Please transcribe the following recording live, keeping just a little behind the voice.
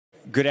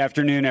Good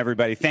afternoon,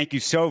 everybody. Thank you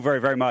so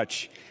very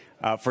much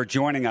for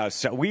joining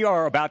us. We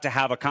are about to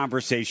have a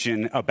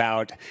conversation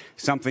about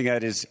something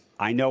that is,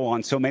 I know,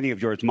 on so many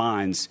of your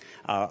minds,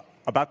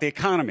 about the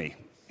economy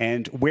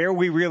and where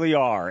we really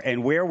are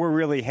and where we're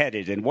really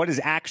headed and what is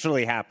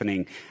actually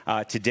happening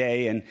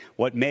today and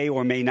what may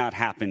or may not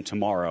happen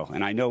tomorrow.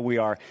 And I know we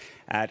are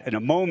at a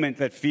moment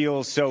that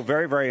feels so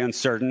very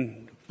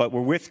uncertain, but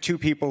we're with two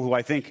people who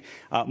I think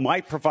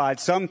might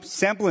provide some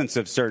semblance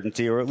of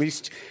certainty, or at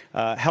least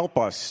help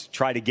us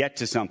try to get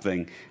to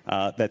something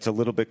that's a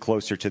little bit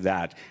closer to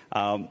that.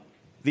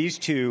 These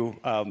two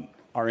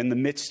are in the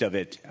midst of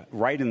it,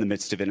 right in the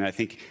midst of it, and I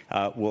think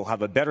we'll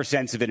have a better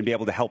sense of it and be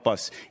able to help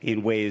us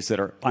in ways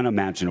that are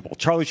unimaginable.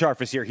 Charlie Scharf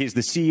is here. He's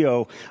the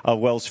CEO of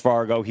Wells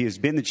Fargo. He has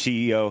been the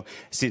CEO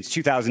since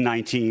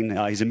 2019.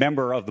 He's a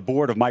member of the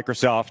board of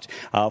Microsoft,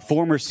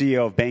 former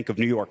CEO of Bank of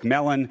New York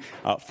Mellon,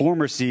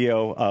 former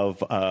CEO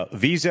of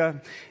Visa.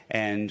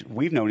 And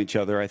we've known each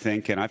other, I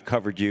think, and I've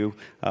covered you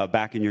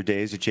back in your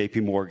days at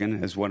J.P.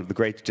 Morgan as one of the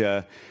great,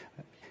 can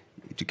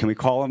we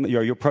call him,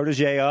 your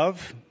protege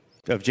of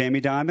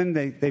Jamie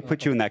Dimon? They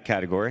put you in that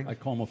category. I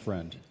call him a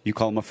friend. You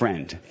call him a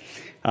friend.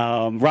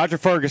 Roger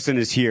Ferguson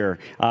is here.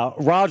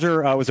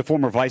 Roger was a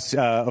former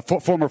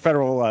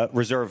Federal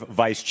Reserve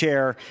Vice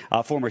Chair,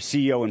 former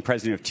CEO and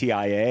President of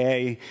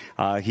TIAA.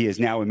 He is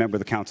now a member of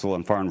the Council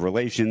on Foreign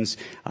Relations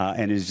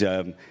and is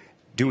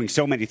doing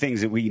so many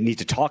things that we need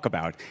to talk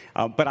about.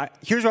 But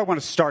here's where I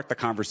want to start the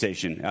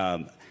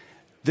conversation.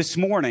 This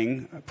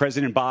morning,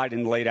 President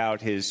Biden laid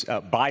out his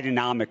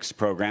Bidenomics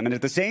program, and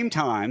at the same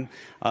time,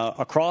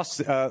 across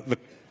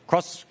the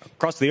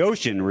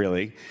ocean,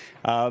 really,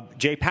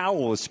 Jay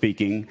Powell was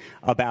speaking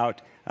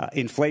about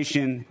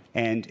inflation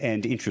and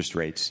interest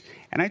rates.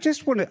 And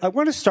I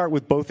want to start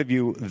with both of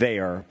you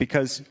there,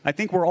 because I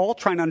think we're all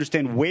trying to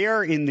understand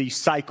where in the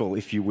cycle,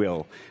 if you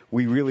will,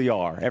 we really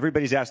are.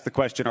 Everybody's asked the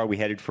question: are we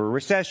headed for a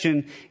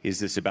recession? Is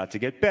this about to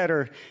get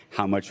better?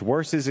 How much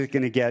worse is it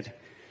going to get?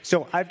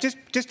 So I've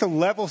just a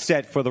level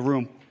set for the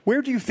room.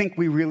 Where do you think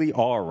we really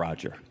are,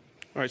 Roger?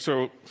 All right.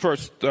 So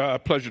first,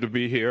 pleasure to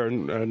be here,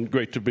 and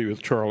great to be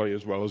with Charlie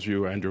as well as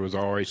you, Andrew, as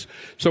always.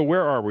 So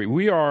where are we?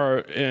 We are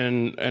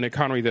in an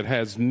economy that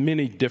has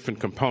many different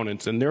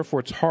components, and therefore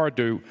it's hard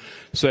to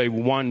say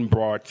one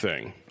broad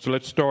thing. So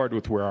let's start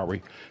with where are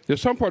we? There's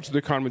some parts of the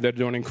economy that are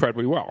doing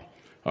incredibly well.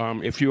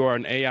 If you are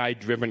an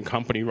AI-driven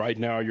company right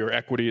now, your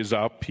equity is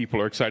up, people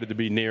are excited to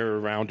be near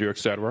or around you, et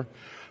cetera.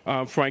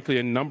 Frankly,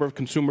 a number of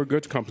consumer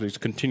goods companies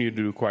continue to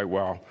do quite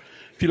well.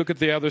 If you look at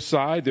the other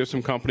side, there's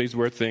some companies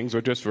where things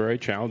are just very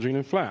challenging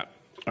and flat.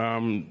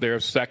 There are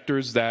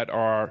sectors that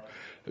are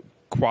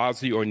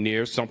quasi or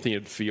near something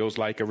that feels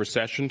like a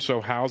recession. So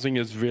housing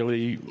is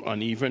really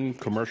uneven.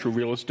 Commercial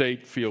real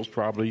estate feels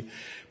probably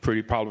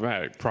pretty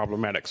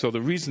problematic. So the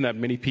reason that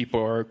many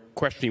people are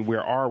questioning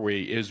where are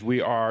we is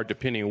we are,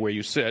 depending on where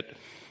you sit,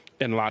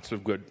 in lots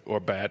of good or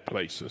bad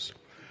places.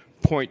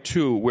 Point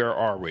two, where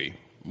are we?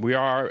 We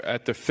are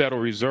at the Federal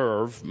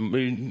Reserve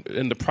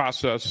in the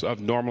process of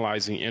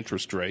normalizing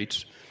interest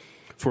rates.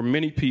 For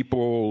many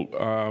people,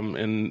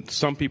 and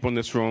some people in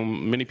this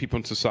room, many people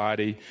in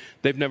society,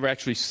 they've never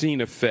actually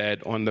seen a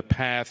Fed on the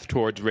path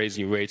towards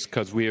raising rates,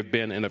 because we have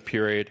been in a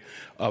period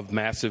of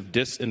massive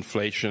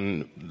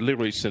disinflation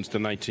literally since the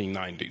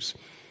 1990s.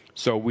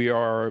 So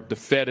the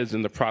Fed is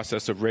in the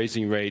process of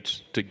raising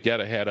rates to get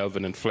ahead of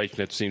an inflation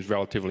that seems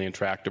relatively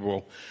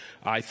intractable.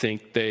 I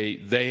think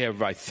they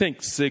have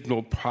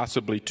signaled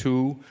possibly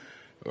two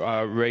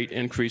rate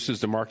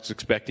increases. The market's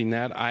expecting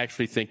that. I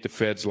actually think the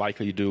Fed's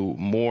likely to do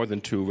more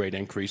than two rate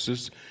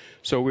increases.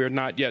 So we're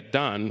not yet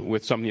done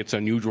with something that's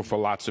unusual for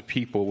lots of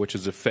people, which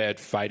is the Fed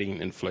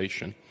fighting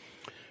inflation.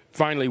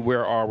 Finally,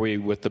 where are we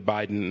with the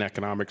Biden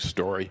economic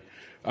story?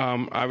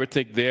 I would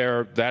think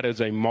that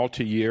is a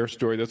multi-year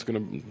story that's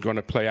going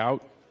to play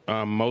out.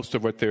 Most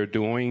of what they're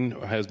doing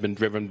has been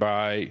driven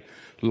by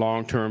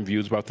long-term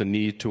views about the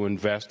need to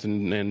invest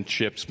in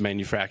chips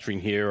manufacturing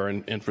here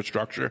and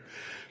infrastructure.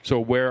 So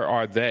where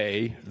are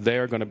they?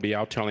 They're going to be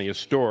out telling a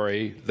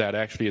story that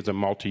actually is a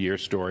multi-year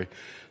story.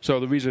 So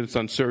the reason it's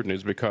uncertain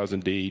is because,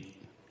 indeed,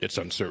 it's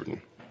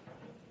uncertain.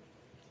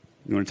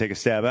 You want to take a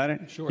stab at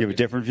it? Sure. You have a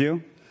different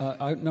view?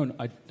 I don't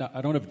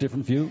have a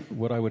different view.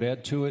 What I would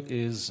add to it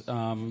is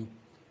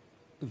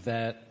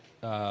that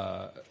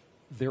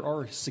there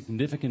are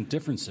significant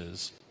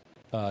differences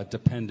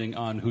depending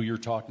on who you're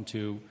talking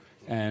to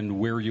and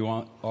where you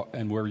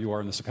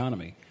are in this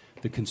economy.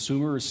 The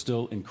consumer is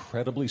still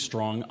incredibly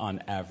strong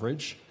on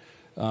average.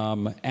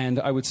 And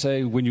I would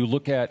say when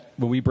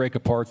we break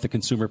apart the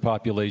consumer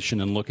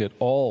population and look at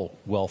all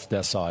wealth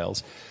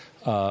deciles,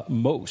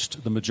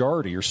 the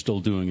majority are still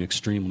doing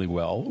extremely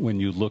well when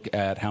you look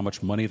at how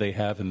much money they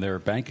have in their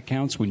bank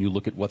accounts, when you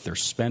look at what they're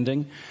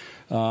spending.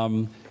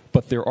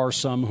 But there are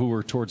some who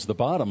are towards the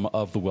bottom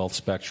of the wealth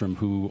spectrum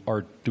who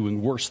are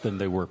doing worse than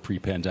they were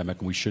pre-pandemic,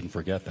 and we shouldn't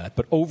forget that.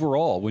 But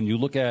overall, when you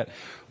look at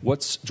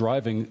what's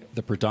driving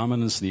the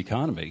predominance of the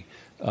economy,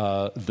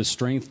 the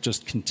strength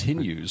just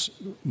continues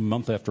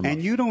month after month.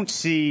 And you don't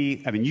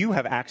see, I mean, you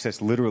have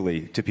access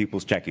literally to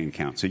people's checking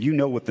accounts, so you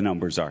know what the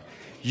numbers are.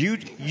 You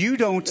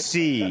don't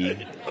see...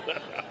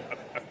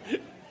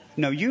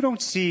 No, you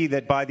don't see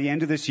that by the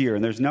end of this year,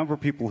 and there's a number of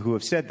people who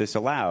have said this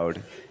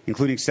aloud,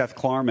 including Seth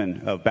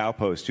Klarman of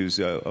Baupost, who's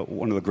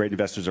one of the great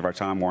investors of our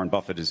time. Warren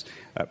Buffett has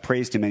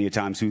praised him many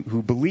times,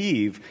 who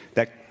believe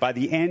that by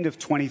the end of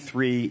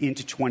 23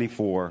 into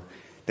 24,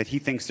 that he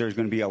thinks there's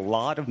going to be a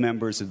lot of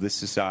members of this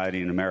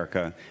society in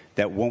America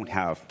that won't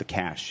have the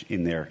cash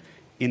in their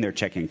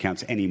checking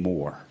accounts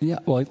anymore. Yeah,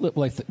 well,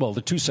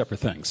 they're two separate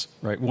things,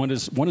 right? One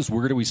is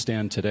where do we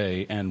stand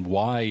today, and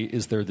why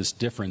is there this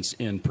difference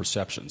in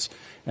perceptions?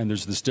 And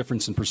there's this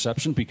difference in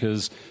perception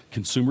because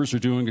consumers are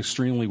doing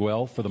extremely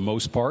well for the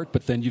most part,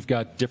 but then you've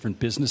got different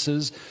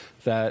businesses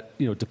that,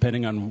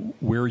 depending on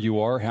where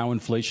you are, how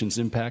inflation's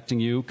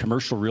impacting you,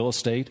 commercial real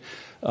estate.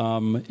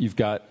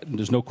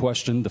 There's no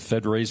question the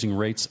Fed raising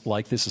rates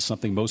like this is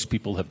something most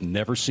people have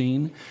never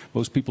seen.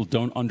 Most people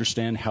don't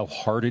understand how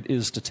hard it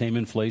is to tame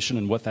inflation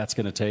and what that's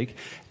going to take,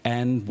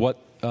 and what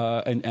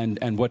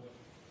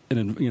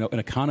an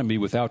economy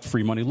without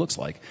free money looks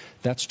like.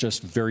 That's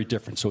just very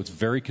different. So it's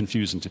very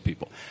confusing to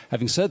people.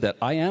 Having said that,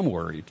 I am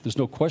worried. There's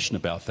no question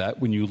about that.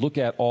 When you look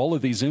at all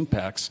of these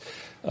impacts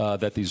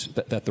that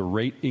the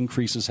rate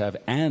increases have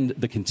and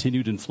the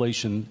continued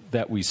inflation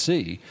that we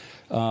see,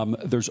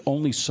 there's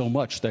only so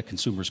much that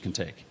consumers can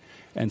take.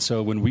 And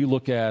so when we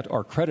look at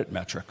our credit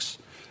metrics,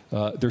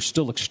 they're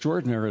still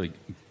extraordinarily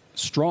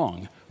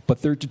strong,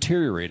 but they're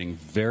deteriorating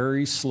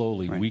very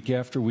slowly, right, week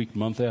after week,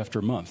 month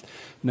after month.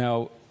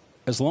 Now,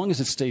 as long as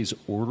it stays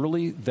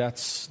orderly,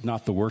 that's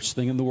not the worst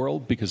thing in the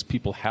world because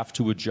people have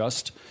to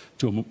adjust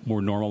to a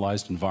more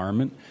normalized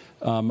environment.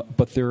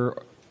 But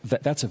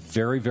that's a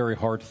very, very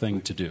hard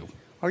thing to do.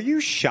 Are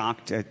you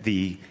shocked at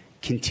the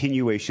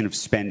continuation of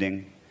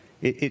spending?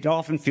 It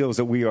often feels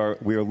that we are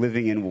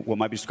living in what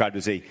might be described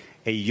as a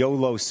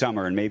YOLO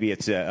summer, and maybe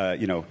it's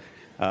a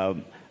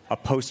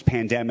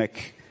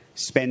post-pandemic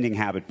spending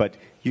habit. But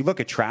you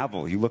look at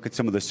travel, you look at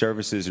some of the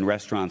services and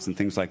restaurants and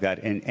things like that,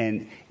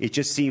 and it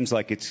just seems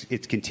like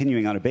it's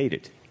continuing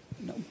unabated.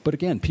 But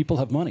again, people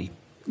have money.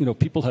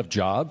 People have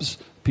jobs,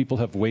 people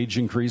have wage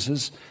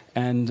increases,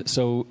 and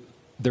so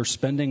they're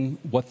spending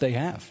what they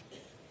have.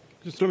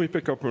 Just let me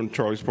pick up on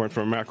Charlie's point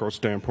from a macro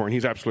standpoint.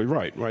 He's absolutely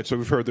right? So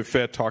we've heard the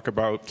Fed talk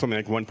about something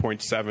like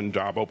 1.7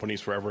 job openings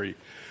for every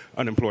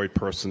unemployed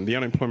person. The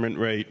unemployment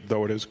rate,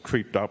 though it has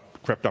crept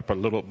up a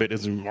little bit,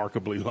 is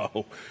remarkably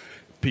low.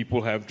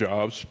 People have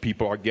jobs.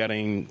 People are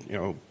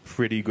getting,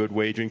 pretty good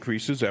wage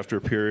increases after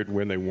a period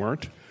when they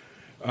weren't.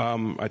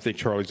 I think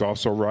Charlie's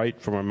also right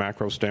from a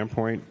macro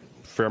standpoint.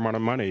 A fair amount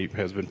of money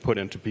has been put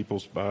into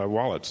people's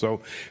wallets.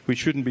 So we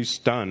shouldn't be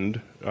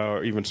stunned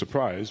or even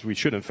surprised. We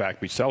should, in fact,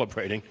 be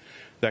celebrating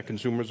that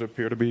consumers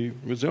appear to be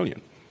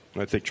resilient.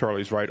 I think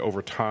Charlie's right.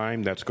 Over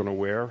time, that's going to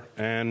wear.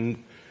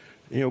 And,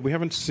 we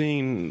haven't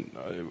seen,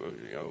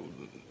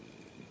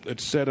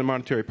 it's said in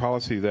monetary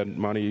policy that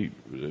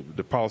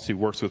the policy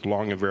works with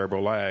long and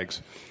variable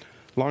lags.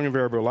 Long and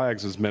variable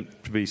lags is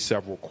meant to be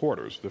several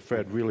quarters. The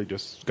Fed really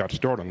just got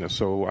started on this.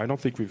 So I don't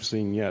think we've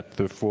seen yet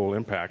the full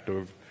impact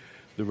of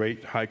the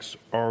rate hikes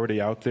already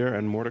out there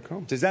and more to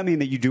come. Does that mean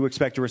that you do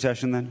expect a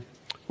recession then?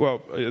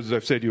 Well, as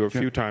I've said to you a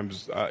few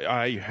times,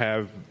 I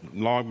have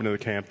long been in the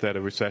camp that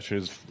a recession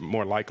is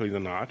more likely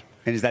than not.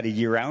 And is that a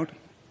year out?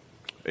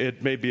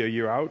 It may be a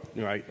year out.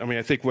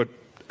 I think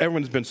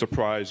everyone's been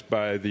surprised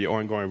by the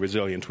ongoing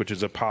resilience, which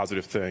is a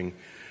positive thing.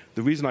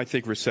 The reason I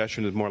think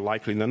recession is more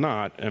likely than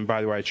not, and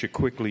by the way, I should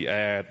quickly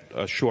add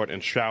a short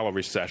and shallow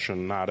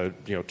recession, not a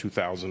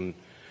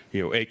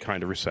 2008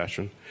 kind of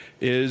recession,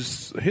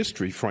 is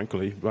history,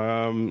 frankly.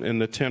 In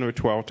the 10 or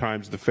 12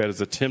 times the Fed has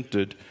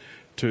attempted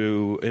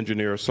to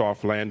engineer a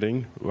soft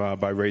landing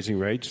by raising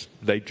rates,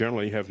 they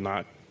generally have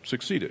not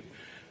succeeded.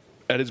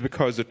 That is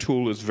because the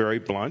tool is very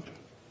blunt.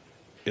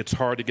 It's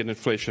hard to get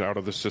inflation out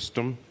of the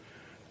system,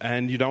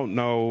 and you don't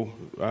know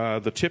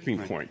the tipping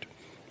point.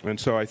 And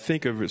so I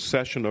think a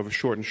recession of a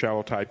short and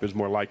shallow type is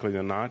more likely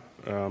than not,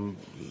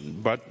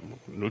 but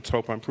let's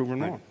hope I'm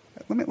proven wrong.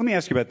 Let me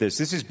ask you about this.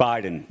 This is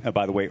Biden,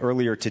 by the way,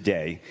 earlier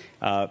today,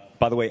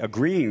 by the way,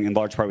 agreeing in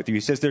large part with you.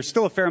 He says there's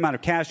still a fair amount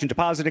of cash in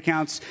deposit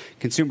accounts.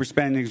 Consumer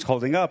spending is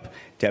holding up.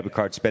 Debit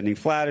card spending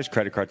flattish.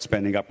 Credit card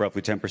spending up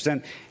roughly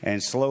 10%.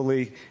 And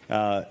slowly,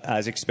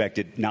 as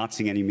expected, not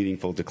seeing any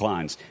meaningful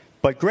declines.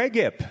 But Greg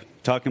Ip,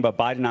 talking about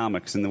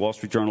Bidenomics in the Wall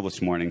Street Journal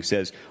this morning,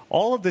 says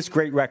all of this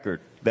great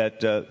record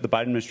that the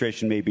Biden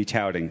administration may be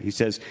touting, he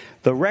says,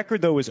 the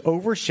record, though, is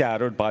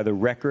overshadowed by the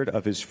record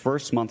of his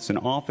first months in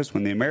office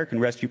when the American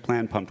Rescue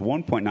Plan pumped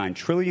 $1.9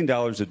 trillion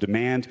of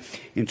demand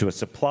into a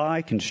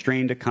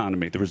supply-constrained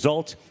economy. The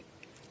result,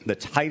 the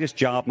tightest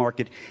job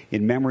market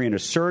in memory and a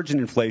surge in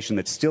inflation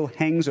that still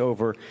hangs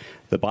over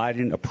the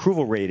Biden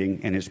approval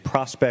rating and his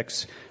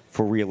prospects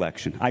for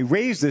re-election. I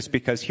raise this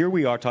because here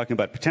we are talking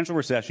about potential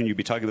recession. You'd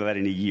be talking about that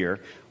in a year.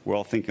 We're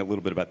all thinking a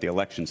little bit about the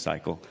election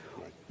cycle.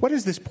 What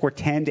does this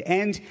portend?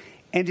 And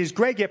is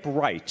Greg Ip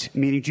right?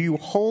 Meaning, do you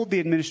hold the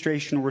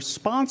administration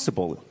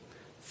responsible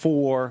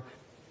for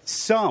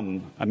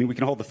some. I mean, we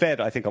can hold the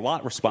Fed, I think, a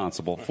lot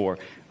responsible for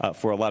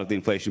a lot of the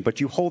inflation, but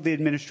you hold the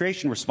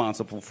administration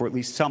responsible for at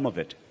least some of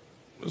it.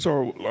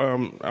 So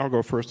I'll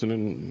go first, and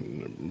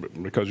then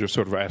because you're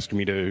sort of asking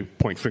me to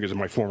point fingers at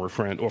my former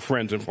friend or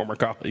friends and former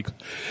colleagues.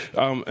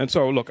 And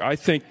so, look, I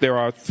think there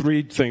are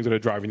three things that are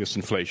driving this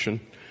inflation.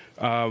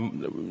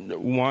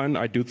 One,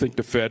 I do think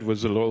the Fed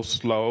was a little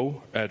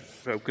slow at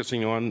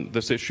focusing on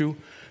this issue,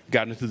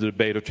 got into the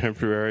debate of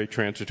temporary,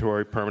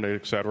 transitory,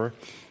 permanent, et cetera.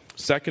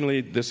 Secondly,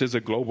 this is a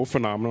global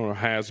phenomenon, or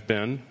has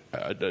been,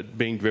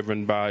 being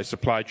driven by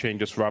supply chain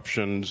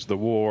disruptions, the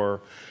war,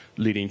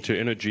 leading to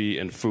energy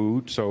and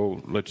food,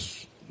 so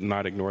let's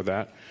not ignore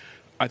that.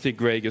 I think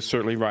Greg is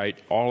certainly right.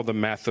 All of the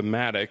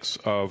mathematics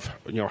of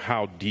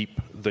how deep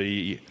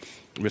the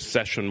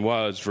recession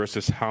was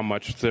versus how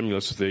much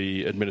stimulus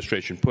the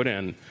administration put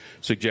in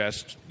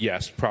suggests,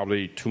 yes,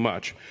 probably too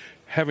much.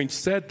 Having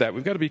said that,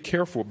 we've got to be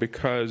careful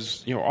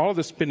because all of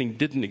the spending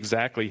didn't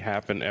exactly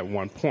happen at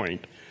one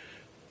point.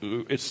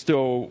 It's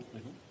still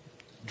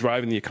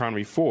driving the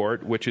economy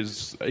forward, which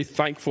is a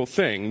thankful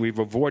thing. We've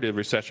avoided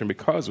recession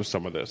because of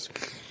some of this.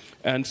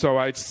 And so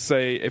I'd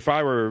say if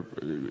I were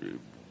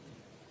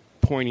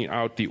pointing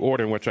out the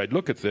order in which I'd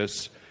look at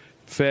this,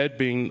 Fed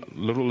being a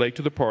little late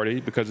to the party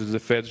because it's the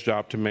Fed's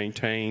job to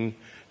maintain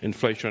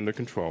inflation under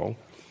control,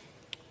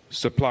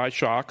 supply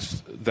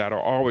shocks that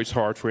are always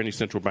hard for any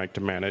central bank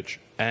to manage,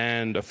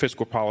 and a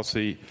fiscal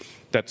policy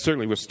that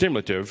certainly was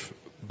stimulative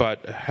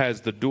but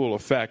has the dual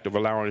effect of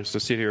allowing us to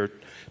sit here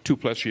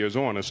 2+ years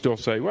on and still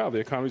say, well, the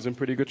economy's in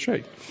pretty good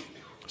shape.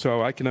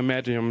 So I can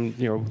imagine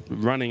him,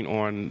 running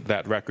on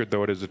that record,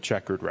 though it is a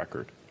checkered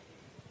record.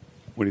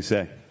 What do you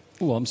say?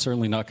 Well, I'm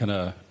certainly not going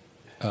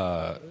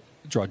to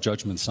draw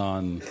judgments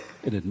on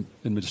an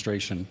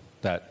administration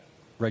that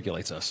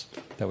regulates us.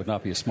 That would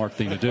not be a smart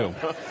thing to do.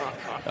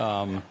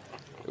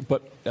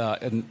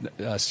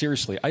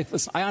 Seriously, I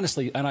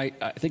honestly, and I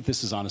think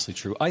this is honestly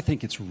true, I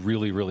think it's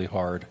really, really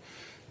hard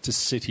to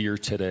sit here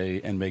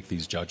today and make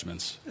these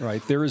judgments,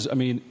 right?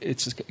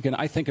 Again,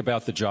 I think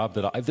about the job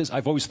that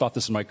I've always thought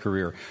this in my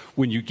career.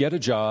 When you get a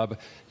job,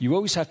 you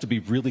always have to be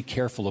really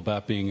careful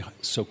about being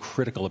so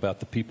critical about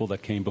the people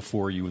that came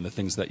before you and the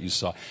things that you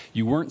saw.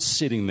 You weren't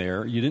sitting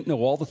there. You didn't know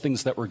all the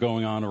things that were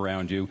going on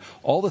around you,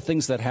 all the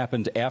things that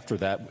happened after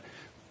that.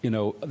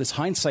 This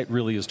hindsight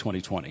really is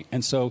 20/20.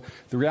 And so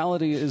the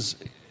reality is,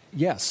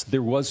 yes,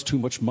 there was too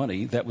much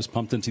money that was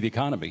pumped into the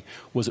economy.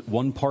 Was it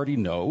one party?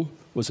 No.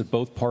 Was it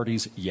both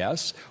parties?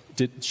 Yes.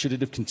 Should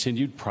it have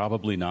continued?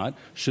 Probably not.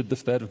 Should the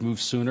Fed have moved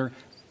sooner?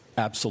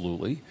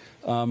 Absolutely.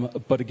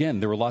 But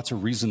again, there were lots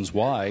of reasons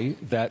why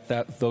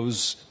that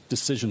those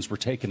decisions were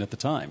taken at the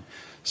time.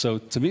 So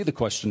to me, the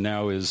question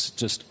now is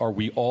just, are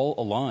we all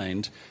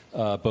aligned,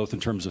 both in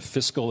terms of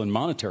fiscal and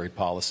monetary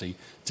policy,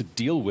 to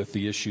deal with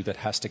the issue that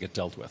has to get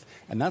dealt with?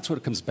 And that's what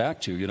it comes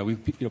back to.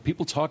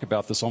 People talk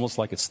about this almost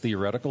like it's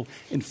theoretical.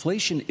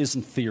 Inflation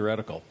isn't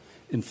theoretical.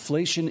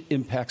 Inflation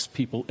impacts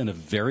people in a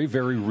very,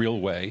 very real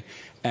way,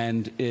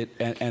 and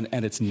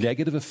its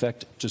negative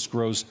effect just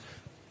grows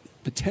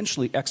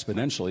potentially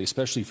exponentially,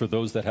 especially for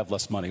those that have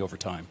less money over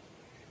time.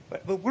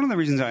 But one of the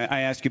reasons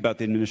I ask you about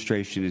the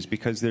administration is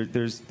because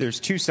there's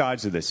two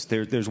sides of this.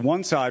 There's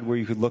one side where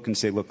you could look and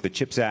say, look, the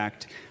CHIPS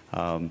Act,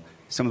 some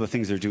of the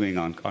things they're doing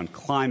on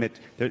climate,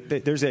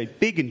 there's a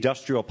big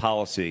industrial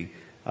policy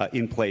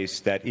in place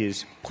that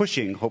is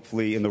pushing,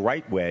 hopefully in the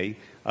right way,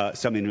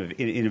 some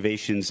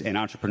innovations and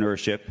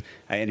entrepreneurship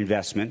and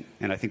investment.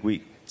 And I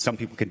think some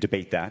people could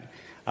debate that.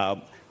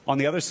 On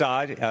the other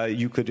side,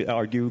 you could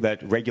argue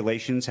that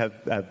regulations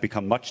have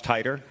become much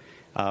tighter,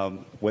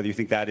 whether you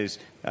think that is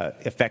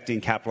affecting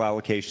capital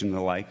allocation and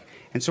the like,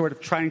 and sort of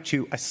trying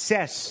to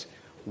assess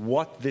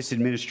what this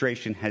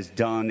administration has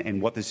done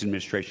and what this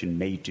administration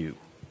may do.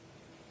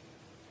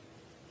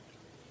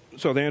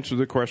 So the answer to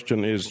the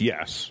question is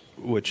yes,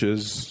 which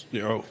is,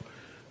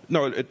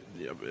 no,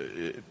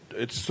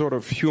 it's sort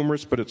of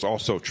humorous, but it's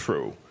also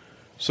true.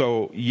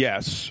 So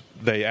yes,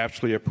 they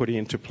absolutely are putting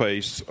into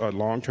place a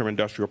long-term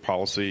industrial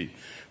policy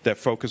that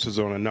focuses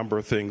on a number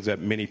of things that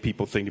many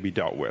people think to be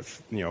dealt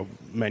with.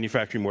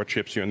 Manufacturing more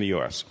chips here in the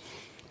U.S.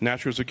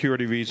 National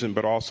security reason,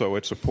 but also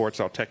it supports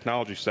our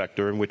technology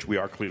sector in which we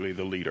are clearly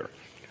the leader.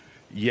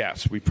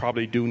 Yes, we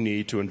probably do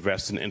need to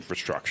invest in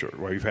infrastructure,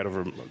 where we've had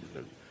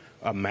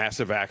a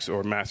massive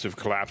accident or massive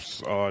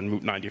collapse on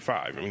Route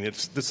 95. I mean,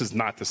 this is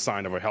not the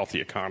sign of a healthy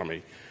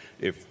economy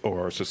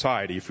or a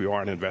society if we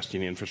aren't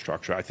investing in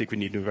infrastructure. I think we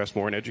need to invest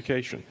more in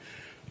education.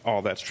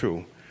 All that's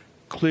true.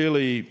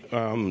 Clearly,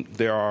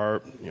 there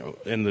are,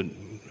 in the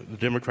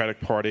Democratic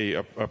Party,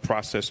 a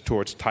process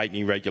towards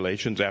tightening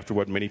regulations after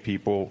what many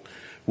people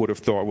would have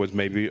thought was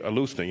maybe a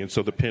loosening, and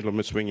so the pendulum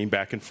is swinging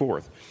back and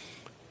forth.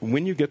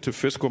 When you get to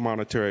fiscal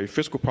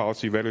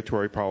policy,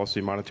 regulatory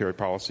policy, monetary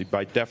policy,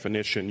 by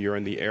definition, you're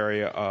in the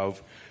area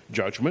of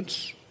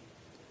judgments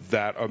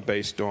that are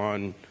based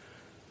on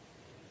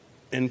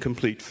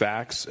incomplete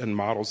facts and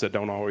models that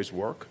don't always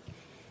work.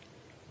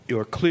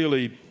 You're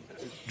clearly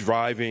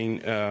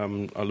driving a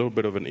little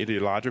bit of an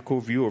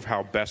ideological view of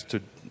how best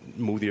to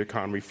move the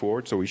economy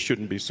forward, so we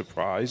shouldn't be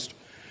surprised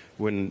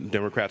when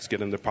Democrats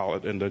get into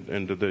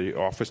the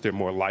office. They're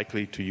more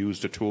likely to use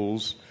the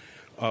tools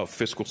of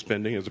fiscal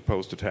spending as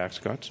opposed to tax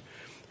cuts.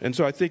 And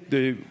so I think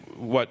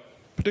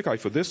particularly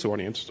for this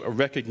audience, a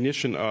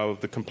recognition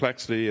of the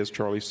complexity, as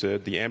Charlie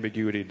said, the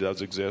ambiguity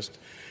does exist,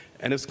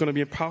 and it's going to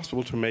be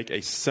impossible to make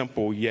a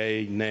simple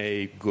yay,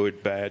 nay,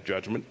 good, bad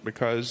judgment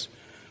because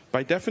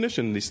by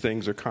definition these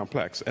things are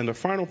complex. And the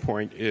final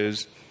point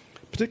is,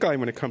 particularly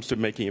when it comes to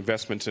making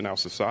investments in our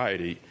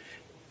society,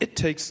 it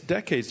takes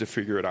decades to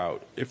figure it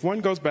out. If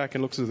one goes back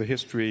and looks at the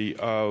history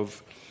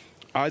of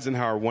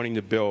Eisenhower wanting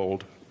to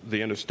build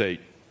the interstate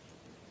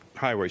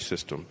highway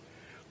system,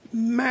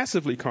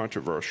 massively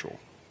controversial.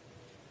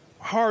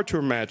 Hard to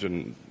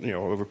imagine, a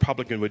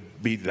Republican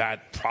would be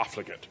that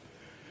profligate.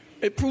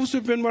 It proves to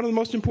have been one of the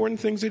most important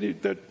things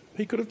that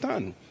he could have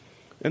done.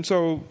 And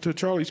so, to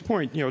Charlie's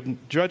point,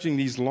 judging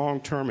these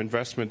long-term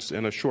investments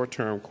in a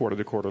short-term,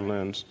 quarter-to-quarter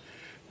lens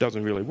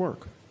doesn't really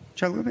work.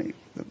 Charlie,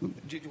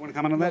 do you want to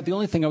comment on that? The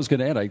only thing I was going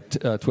to add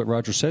to what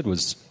Roger said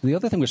was the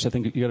other thing which I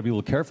think you got to be a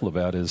little careful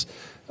about is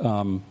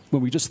when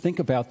we just think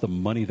about the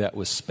money that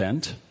was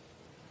spent,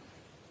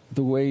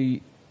 the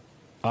way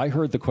I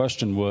heard the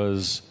question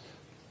was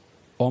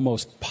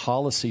almost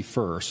policy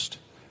first,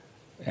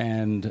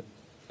 and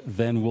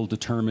then we'll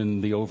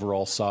determine the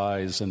overall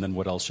size, and then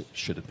what else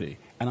should it be.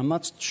 And I'm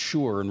not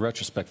sure, in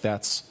retrospect,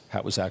 that's how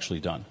it was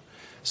actually done.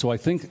 So I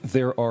think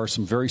there are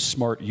some very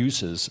smart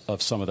uses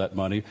of some of that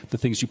money. The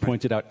things you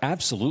pointed out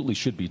absolutely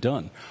should be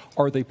done.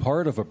 Are they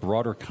part of a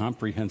broader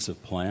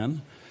comprehensive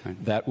plan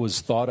that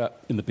was thought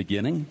up in the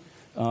beginning?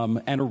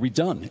 And are we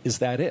done? Is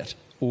that it?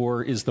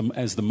 Or is the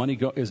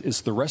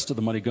rest of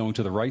the money going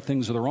to the right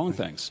things or the wrong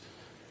things?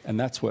 And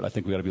that's what I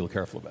think we got to be a little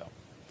careful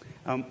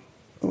about.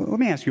 Let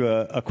me ask you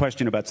a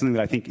question about something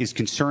that I think is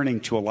concerning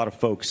to a lot of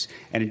folks,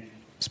 and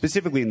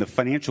specifically in the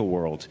financial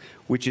world,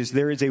 which is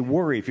there is a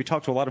worry. If you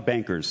talk to a lot of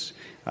bankers,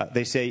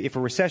 they say if a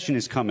recession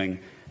is coming,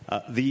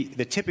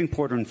 the tipping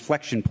point or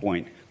inflection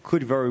point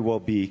could very well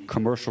be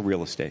commercial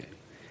real estate.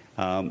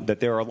 That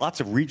there are lots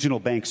of regional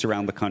banks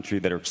around the country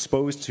that are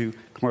exposed to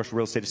commercial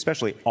real estate,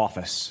 especially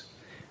office.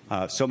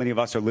 So many of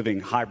us are living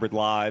hybrid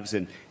lives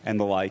and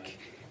the like.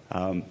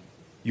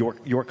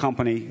 Your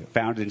company,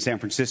 founded in San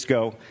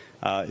Francisco,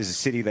 is a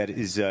city that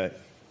is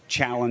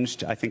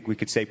challenged, I think we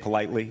could say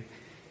politely.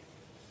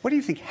 What do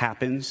you think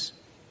happens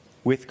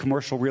with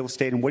commercial real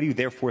estate, and what do you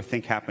therefore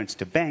think happens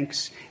to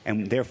banks,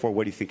 and therefore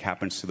what do you think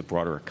happens to the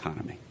broader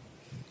economy?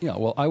 Yeah,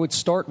 well, I would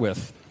start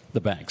with the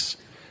banks.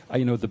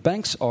 The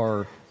banks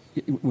are,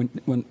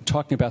 when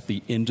talking about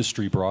the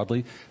industry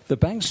broadly, the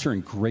banks are in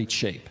great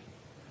shape.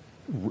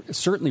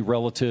 Certainly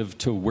relative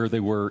to where they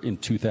were in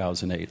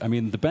 2008. I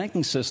mean, the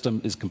banking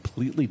system is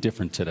completely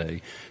different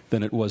today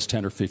than it was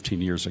 10 or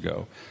 15 years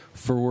ago.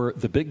 For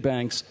the big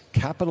banks,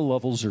 capital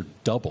levels are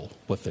double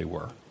what they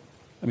were.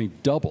 I mean,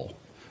 double.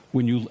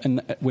 When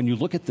you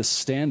look at the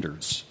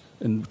standards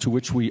to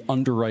which we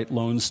underwrite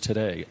loans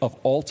today of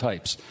all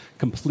types,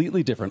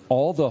 completely different.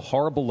 All the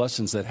horrible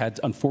lessons that had,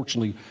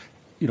 unfortunately,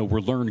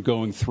 were learned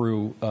going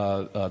through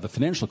the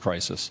financial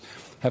crisis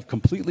have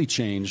completely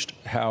changed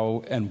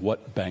how and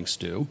what banks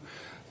do.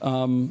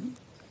 And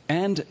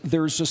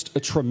there's just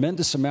a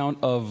tremendous amount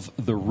of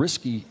the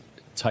risky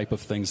type of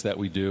things that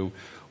we do,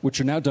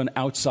 which are now done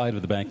outside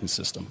of the banking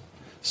system.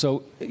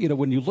 So,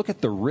 when you look at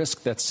the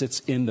risk that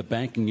sits in the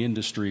banking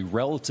industry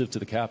relative to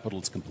the capital,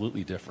 it's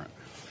completely different.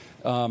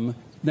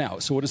 Now,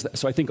 so what is that?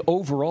 So I think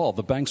overall,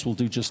 the banks will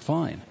do just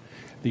fine.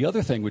 The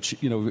other thing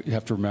which, you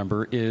have to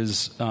remember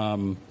is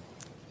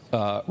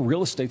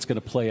real estate's going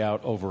to play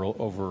out over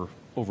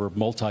a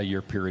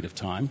multi-year period of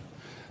time.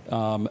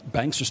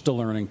 Banks are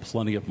still earning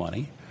plenty of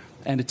money.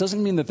 And it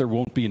doesn't mean that there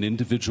won't be an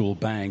individual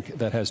bank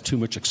that has too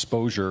much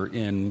exposure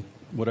in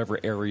whatever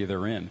area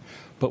they're in.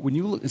 But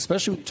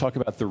especially when you talk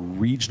about the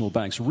regional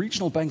banks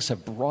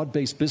have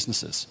broad-based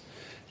businesses.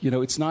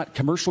 It's not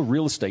commercial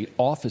real estate.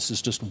 Office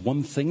is just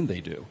one thing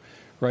they do,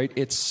 right?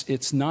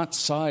 It's not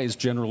sized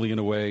generally in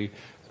a way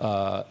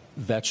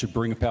that should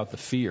bring about the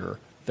fear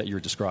that you're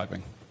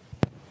describing.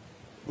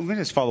 Well, let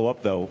me just follow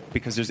up, though,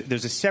 because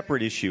there's a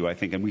separate issue, I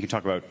think, and we can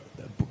talk about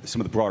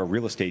some of the broader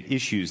real estate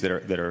issues that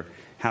are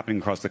happening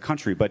across the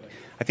country. But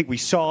I think we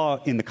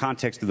saw in the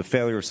context of the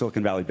failure of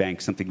Silicon Valley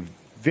Bank something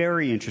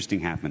very interesting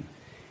happen.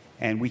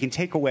 And we can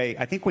take away,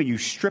 I think when you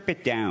strip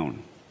it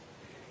down,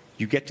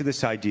 you get to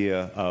this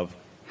idea of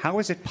how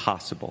is it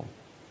possible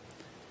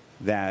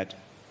that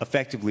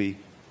effectively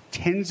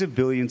tens of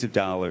billions of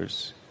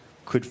dollars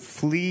could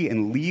flee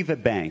and leave a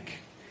bank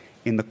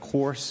in the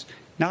course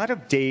not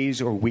of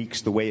days or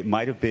weeks the way it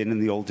might have been in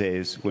the old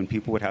days when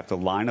people would have to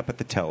line up at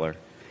the teller,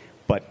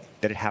 but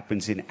that it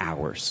happens in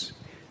hours.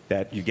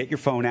 That you get your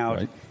phone out,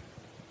 right.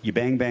 You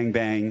bang, bang,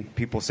 bang,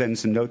 people send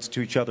some notes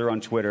to each other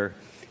on Twitter,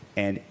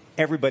 and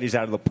everybody's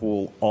out of the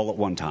pool all at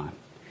one time.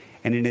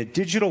 And in a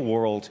digital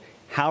world,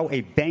 how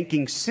a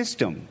banking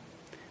system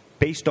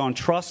based on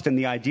trust and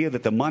the idea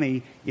that the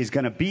money is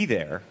going to be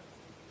there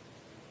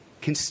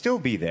can still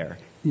be there.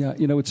 Yeah,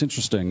 it's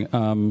interesting.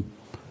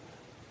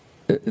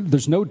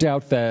 There's no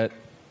doubt that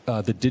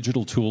the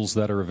digital tools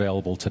that are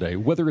available today,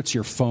 whether it's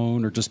your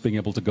phone or just being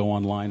able to go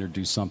online or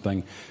do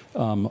something,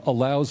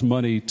 allows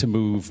money to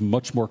move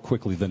much more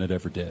quickly than it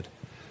ever did.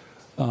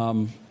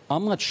 I'm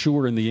not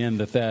sure in the end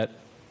that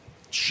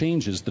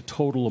changes the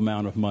total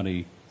amount of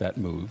money that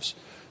moves.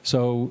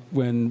 So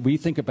when we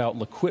think about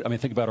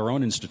think about our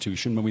own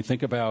institution, when we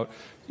think about,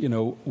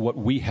 what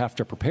we have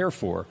to prepare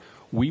for,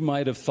 we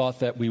might have thought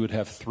that we would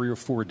have 3 or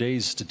 4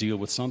 days to deal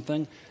with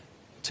something.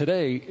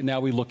 Today, now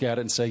we look at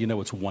it and say,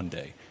 it's 1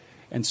 day.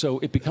 And so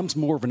it becomes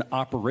more of an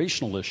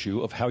operational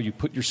issue of how you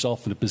put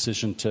yourself in a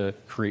position to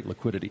create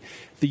liquidity.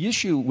 The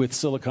issue with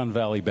Silicon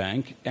Valley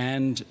Bank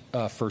and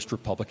First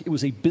Republic, it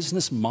was a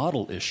business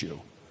model issue.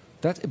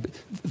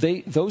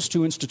 Those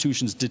two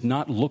institutions did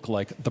not look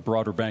like the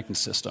broader banking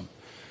system.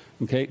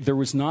 Okay? There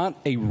was not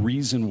a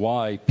reason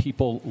why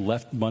people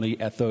left money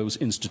at those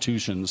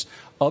institutions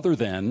other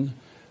than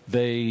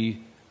they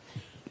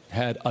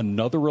had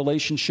another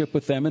relationship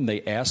with them and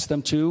they asked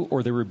them to,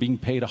 or they were being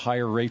paid a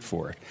higher rate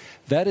for it.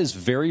 That is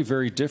very,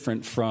 very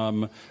different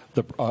from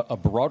a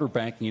broader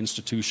banking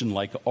institution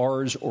like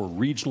ours, or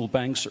regional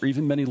banks, or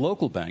even many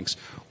local banks,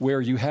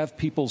 where you have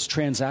people's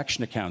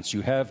transaction accounts,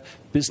 you have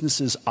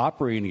businesses'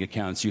 operating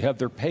accounts, you have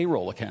their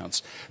payroll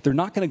accounts. They're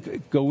not going to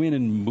go in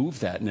and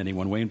move that in any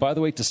one way. And by the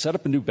way, to set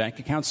up a new bank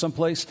account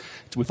someplace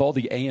with all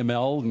the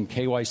AML and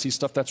KYC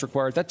stuff that's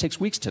required, that takes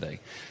weeks today.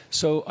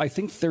 So I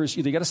think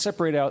you got to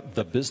separate out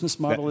the business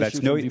model issue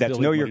from the ability That's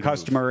know your to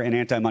customer move. and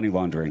anti-money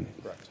laundering,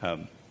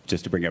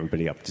 just to bring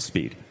everybody up to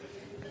speed.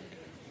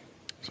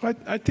 So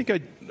I think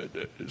I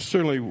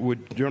certainly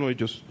would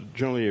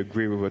generally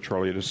agree with what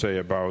Charlie had to say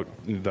about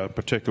the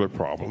particular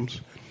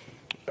problems.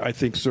 I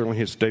think certainly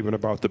his statement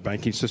about the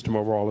banking system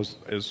overall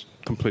is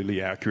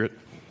completely accurate.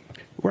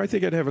 Where I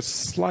think I'd have a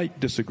slight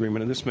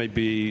disagreement, and this may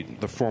be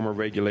the former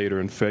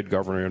regulator and Fed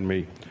governor and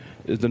me,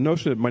 is the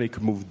notion that money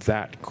could move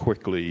that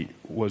quickly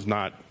was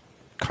not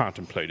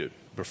contemplated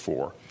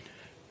before.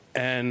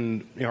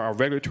 And our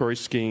regulatory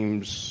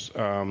schemes,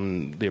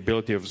 the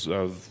ability of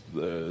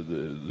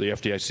the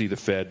FDIC, the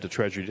Fed, the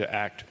Treasury to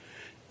act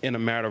in a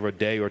matter of a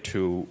day or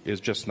two is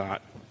just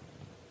not.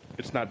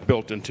 It's not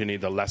built into any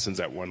of the lessons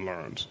that one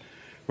learns,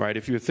 right?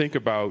 If you think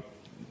about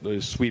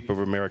the sweep of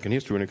American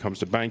history when it comes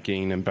to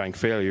banking and bank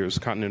failures,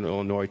 Continental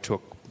Illinois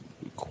took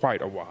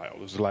quite a while. It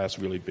was the last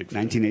really big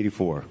failure.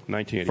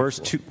 1984.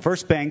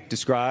 First bank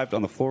described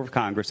on the floor of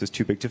Congress as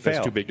too big to fail.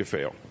 It's too big to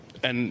fail.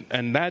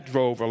 And that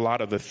drove a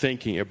lot of the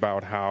thinking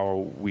about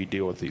how we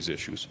deal with these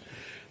issues.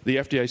 The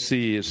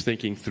FDIC is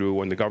thinking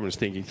through, and the government is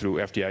thinking through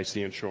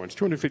FDIC insurance.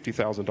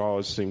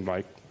 $250,000 seemed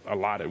like a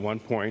lot at one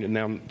point, and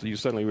now you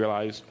suddenly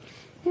realize,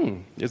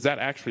 is that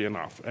actually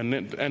enough? And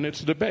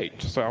it's a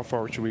debate. So how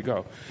far should we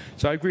go?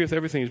 So I agree with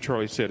everything that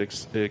Charlie said,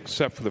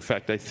 except for the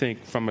fact I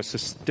think from a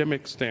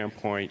systemic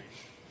standpoint,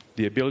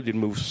 the ability to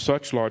move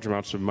such large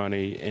amounts of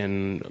money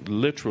in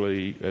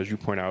literally, as you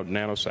point out,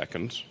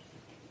 nanoseconds,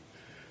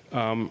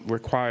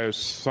 requires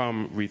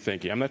some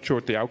rethinking. I'm not sure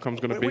what the outcome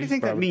is going to be. What do you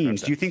think that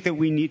means? Do you think that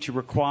we need to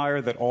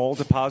require that all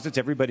deposits,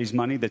 everybody's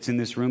money that's in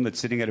this room that's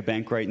sitting at a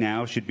bank right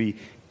now, should be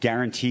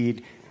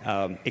guaranteed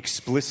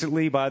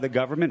explicitly by the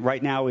government?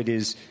 Right now it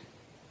is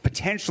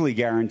potentially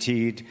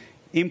guaranteed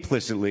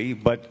implicitly,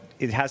 but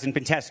it hasn't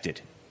been tested.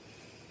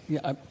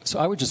 Yeah, so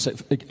I would just say,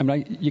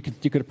 you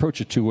could approach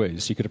it two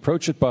ways. You could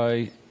approach it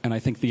by, and I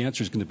think the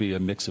answer is going to be a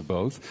mix of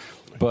both,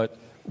 but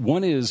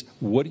one is,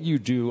 what do you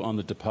do on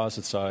the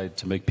deposit side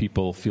to make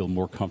people feel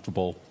more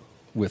comfortable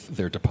with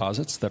their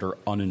deposits that are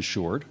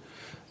uninsured?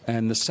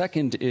 And the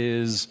second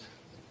is,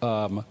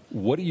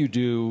 what do you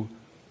do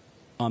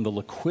on the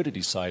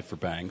liquidity side for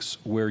banks,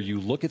 where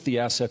you look at the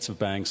assets of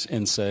banks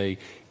and say,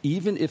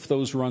 even if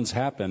those runs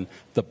happen,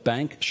 the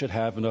bank should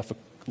have enough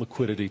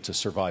liquidity to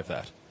survive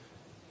that.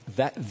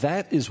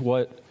 That is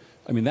what,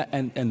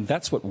 and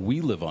that's what we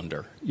live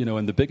under.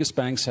 And the biggest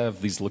banks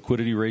have these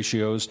liquidity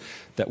ratios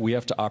that we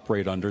have to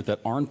operate under that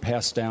aren't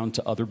passed down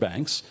to other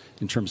banks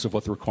in terms of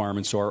what the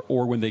requirements are,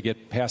 or when they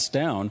get passed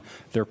down,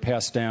 they're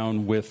passed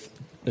down with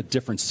a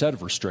different set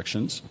of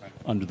restrictions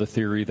under the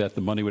theory that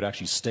the money would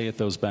actually stay at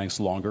those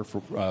banks longer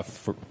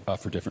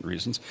for different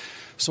reasons.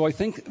 So I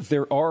think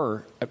there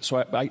are,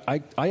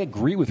 I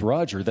agree with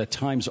Roger that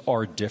times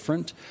are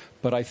different,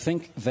 but I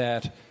think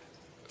that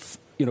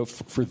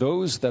for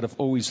those that have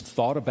always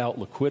thought about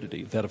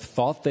liquidity, that have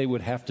thought they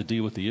would have to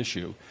deal with the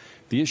issue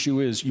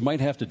is you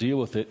might have to deal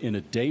with it in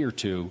a day or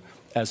two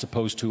as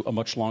opposed to a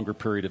much longer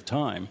period of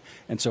time.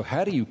 And so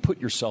how do you put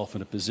yourself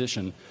in a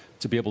position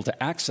to be able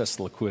to access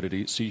the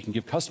liquidity so you can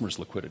give customers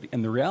liquidity?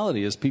 And the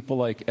reality is people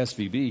like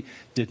SVB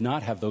did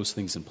not have those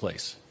things in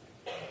place.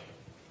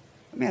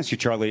 Let me ask you,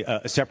 Charlie,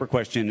 a separate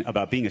question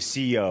about being a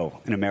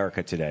CEO in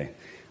America today.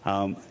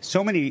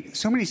 So many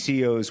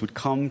CEOs would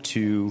come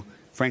to,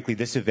 frankly,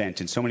 this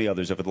event and so many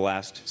others over the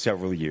last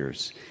several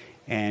years.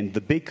 And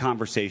the big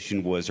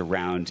conversation was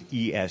around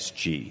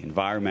ESG,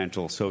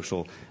 environmental,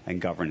 social, and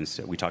governance.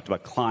 We talked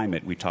about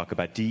climate. We talk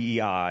about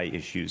DEI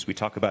issues. We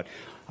talk about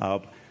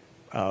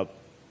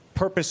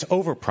purpose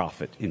over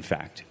profit, in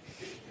fact.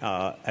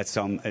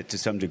 to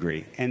some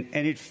degree. And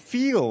it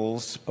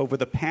feels over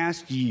the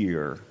past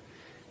year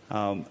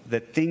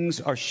that things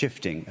are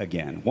shifting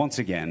once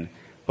again,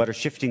 but are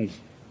shifting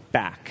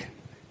back.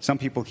 Some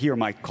people here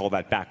might call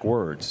that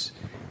backwards.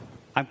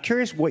 I'm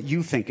curious what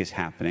you think is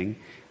happening.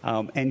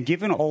 And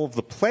given all of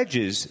the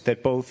pledges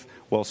that both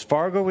Wells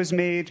Fargo has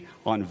made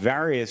on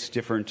various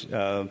different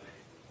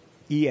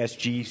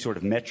ESG sort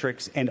of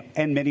metrics and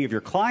many of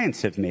your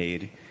clients have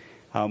made,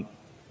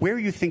 where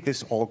do you think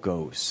this all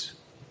goes?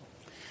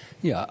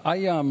 Yeah,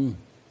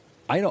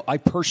 I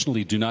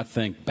personally do not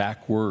think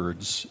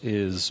backwards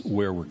is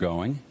where we're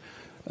going,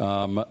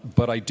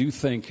 but I do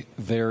think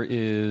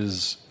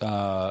there's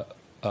a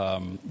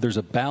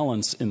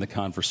balance in the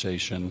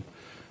conversation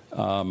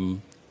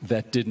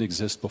that didn't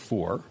exist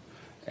before,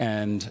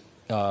 and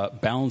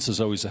balance is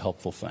always a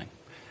helpful thing.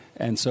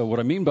 And so what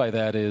I mean by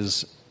that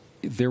is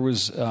there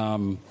was,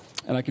 and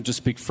I can just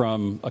speak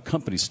from a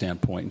company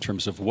standpoint in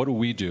terms of what do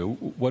we do,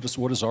 what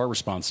is our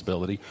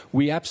responsibility.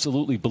 We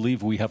absolutely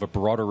believe we have a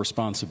broader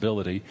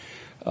responsibility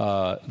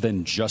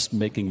than just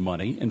making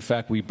money. In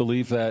fact, we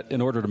believe that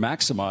in order to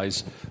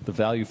maximize the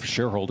value for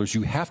shareholders,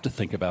 you have to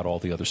think about all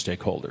the other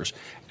stakeholders.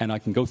 And I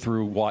can go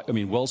through why. I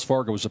mean, Wells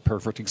Fargo is a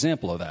perfect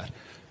example of that.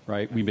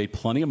 Right? We made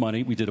plenty of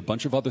money. We did a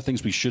bunch of other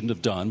things we shouldn't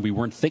have done. We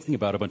weren't thinking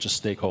about a bunch of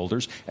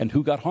stakeholders. And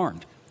who got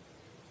harmed?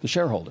 The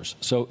shareholders.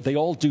 So they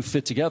all do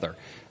fit together.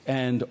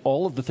 And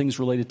all of the things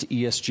related to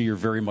ESG are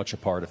very much a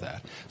part of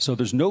that. So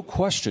there's no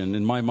question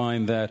in my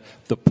mind that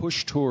the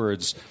push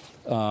towards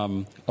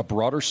a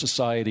broader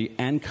society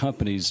and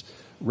companies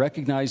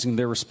recognizing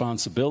their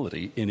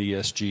responsibility in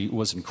ESG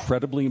was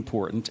incredibly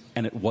important,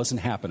 and it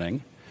wasn't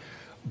happening.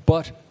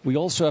 But we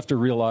also have to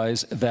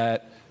realize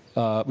that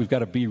we've got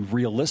to be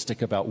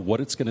realistic about what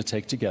it's going to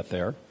take to get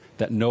there,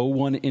 that no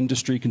one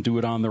industry can do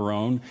it on their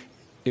own.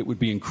 It would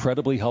be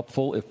incredibly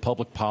helpful if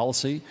public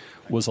policy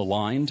was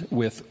aligned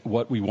with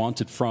what we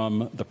wanted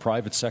from the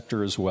private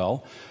sector as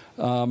well.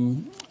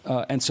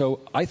 And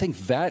so I think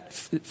that,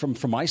 from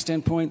my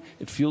standpoint,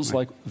 it feels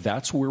like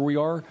that's where we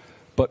are.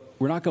 But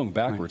we're not going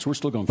backwards. We're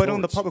still going forwards. But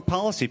on the public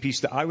policy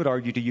piece, I would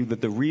argue to you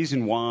that the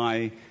reason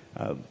why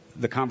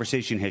the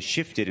conversation has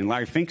shifted, and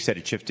Larry Fink said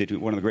it shifted,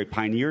 one of the great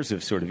pioneers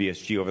of sort of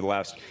ESG over the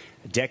last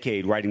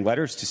decade, writing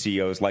letters to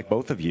CEOs like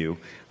both of you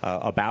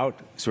about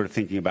sort of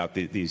thinking about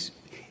these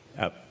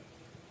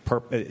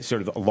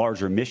sort of a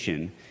larger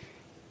mission,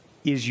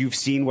 is you've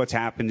seen what's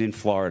happened in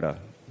Florida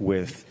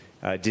with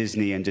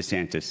Disney and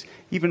DeSantis.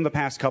 Even in the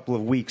past couple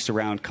of weeks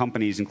around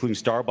companies, including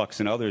Starbucks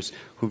and others,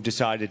 who've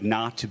decided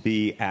not to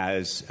be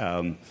as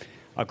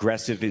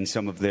aggressive in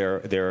some of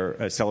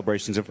their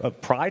celebrations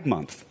of Pride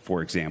Month,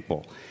 for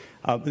example.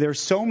 There are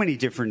so many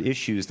different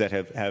issues that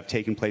have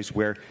taken place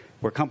where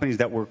companies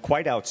that were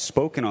quite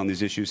outspoken on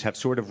these issues have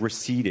sort of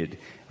receded.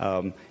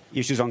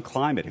 Issues on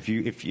climate.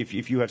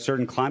 If you have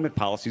certain climate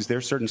policies, there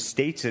are certain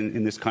states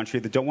in this country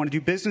that don't want to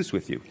do business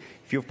with you.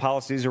 If you have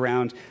policies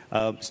around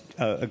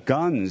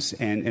guns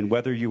and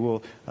whether you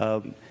will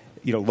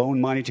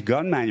loan money to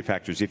gun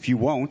manufacturers, if you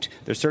won't,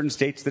 there are certain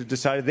states that have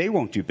decided they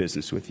won't do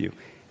business with you.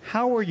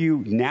 How are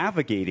you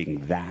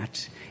navigating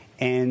that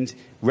and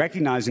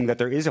recognizing that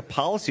there is a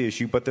policy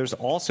issue, but there's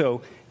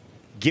also,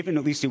 given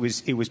at least it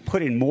was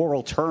put in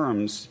moral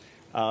terms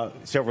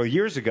several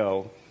years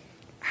ago,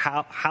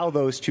 how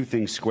those two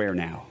things square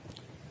now?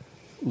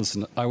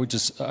 Listen,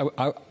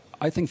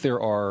 I think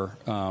there are.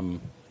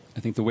 I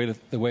think the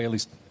way at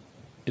least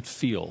it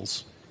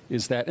feels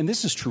is that, and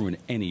this is true in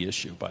any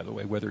issue, by the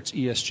way, whether it's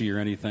ESG or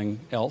anything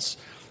else,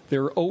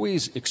 there are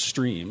always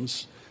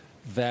extremes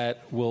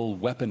that will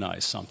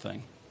weaponize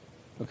something.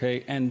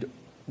 Okay, and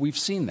we've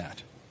seen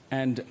that.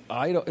 And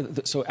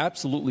so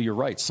absolutely you're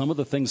right. Some of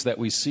the things that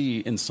we see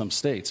in some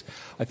states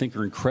I think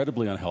are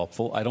incredibly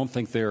unhelpful. I don't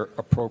think they're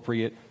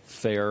appropriate,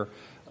 fair,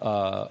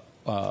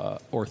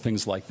 or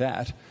things like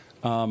that.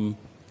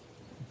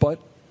 But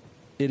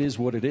it is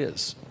what it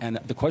is. And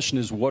the question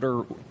is,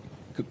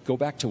 go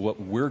back to what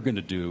we're going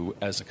to do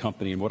as a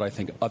company and what I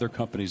think other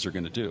companies are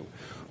going to do,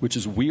 which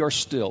is we are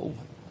still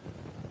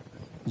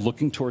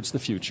looking towards the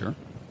future,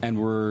 and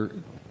we're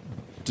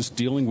just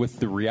dealing with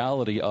the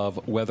reality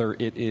of whether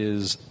it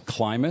is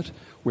climate,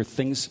 where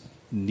things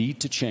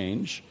need to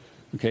change.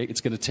 Okay,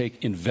 it's going to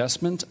take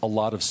investment, a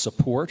lot of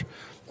support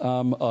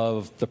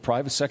of the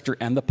private sector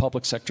and the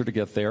public sector to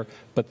get there.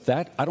 But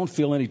that, I don't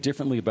feel any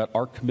differently about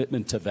our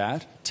commitment to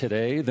that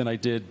today than I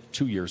did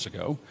 2 years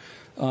ago.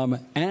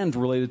 And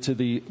related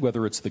to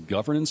whether it's the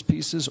governance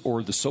pieces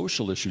or the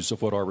social issues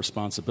of what our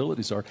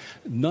responsibilities are,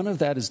 none of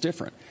that is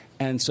different.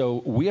 And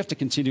so we have to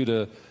continue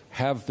to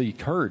have the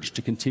courage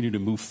to continue to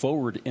move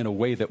forward in a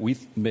way that we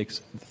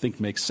think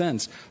makes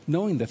sense,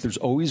 knowing that there's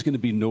always going to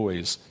be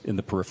noise in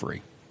the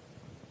periphery.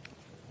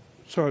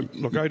 So,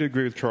 look, I'd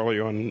agree with Charlie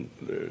on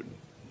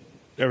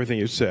everything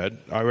you said.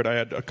 I would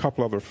add a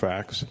couple other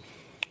facts.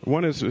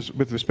 One is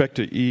with respect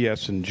to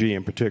ES&G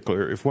in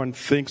particular. If one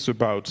thinks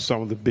about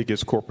some of the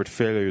biggest corporate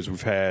failures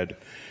we've had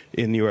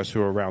in the U.S.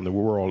 or around the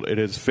world, it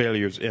is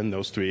failures in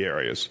those three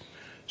areas.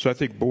 So I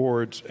think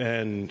boards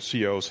and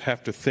CEOs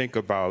have to think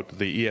about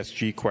the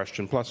ESG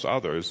question, plus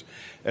others,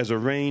 as a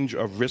range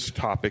of risk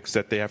topics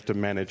that they have to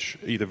manage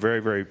either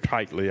very, very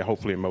tightly,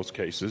 hopefully in most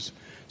cases.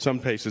 Some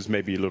cases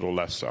maybe a little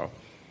less so.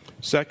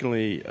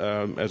 Secondly,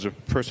 as a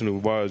person who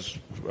was,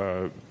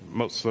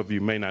 most of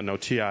you may not know,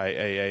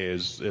 TIAA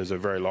is a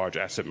very large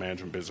asset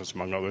management business,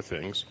 among other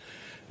things.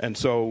 And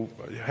so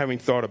having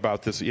thought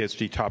about this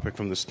ESG topic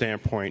from the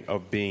standpoint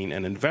of being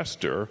an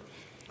investor,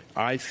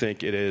 I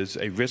think it is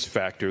a risk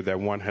factor that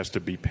one has to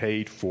be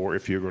paid for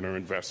if you're going to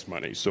invest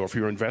money. So if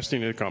you're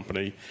investing in a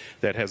company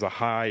that has a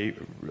high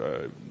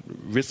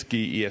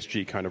risky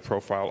ESG kind of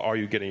profile, are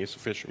you getting a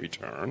sufficient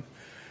return?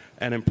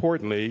 And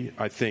importantly,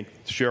 I think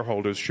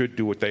shareholders should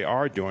do what they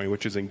are doing,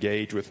 which is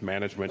engage with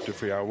management to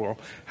figure out, well,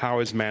 how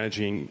is the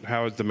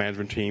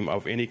management team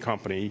of any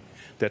company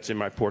that's in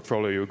my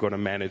portfolio going to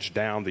manage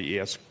down the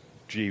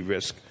ESG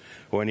risk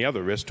or any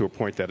other risk to a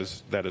point that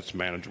it's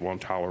manageable and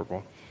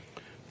tolerable.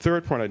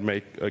 Third point I'd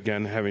make,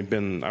 again,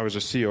 I was a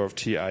CEO of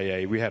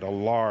TIA. We had a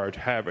large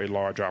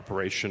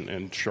operation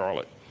in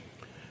Charlotte.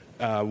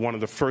 One of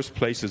the first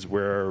places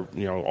where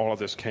all of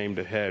this came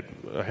to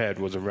head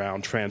was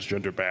around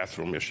transgender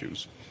bathroom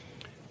issues,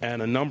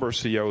 and a number of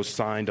CEOs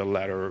signed a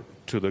letter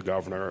to the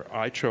governor.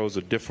 I chose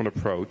a different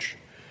approach,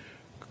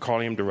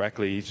 calling him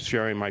directly,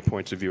 sharing my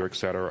points of view, et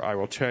cetera. I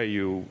will tell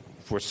you,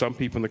 for some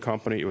people in the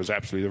company, it was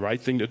absolutely the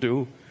right thing to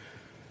do.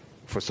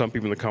 For some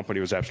people in the company,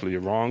 it was absolutely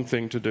the wrong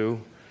thing to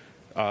do.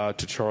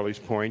 To Charlie's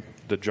point,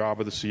 the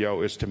job of the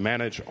CEO is to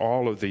manage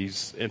all of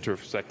these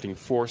intersecting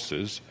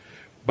forces.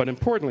 But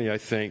importantly, I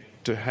think,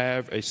 to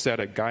have a set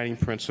of guiding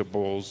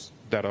principles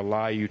that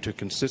allow you to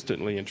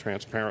consistently and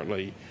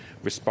transparently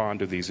respond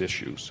to these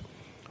issues.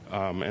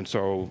 And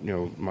so,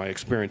 my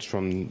experience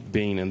from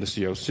being in the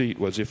CEO seat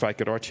was if I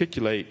could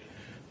articulate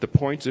the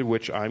points at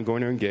which I'm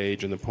going to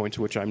engage and the points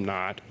at which I'm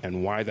not,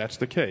 and why that's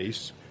the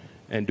case,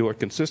 and do it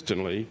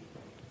consistently,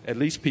 at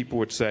least people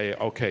would say,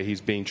 okay, he's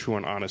being true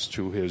and honest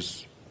to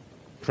his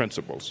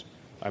principles.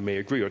 I may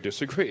agree or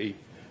disagree,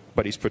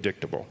 but he's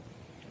predictable.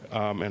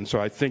 And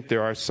so I think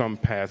there are some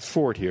paths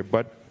forward here,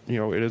 but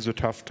it is a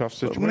tough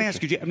situation. Let me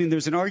ask you,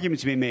 there's an argument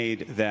to be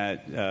made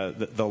that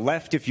the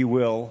left, if you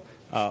will,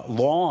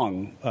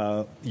 long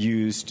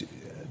used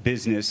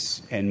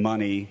business and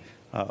money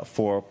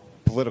for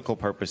political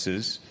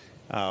purposes,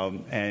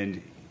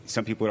 and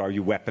some people would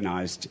argue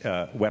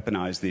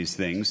weaponized these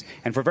things.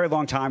 And for a very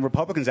long time,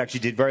 Republicans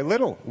actually did very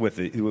little with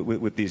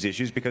these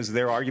issues because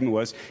their argument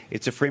was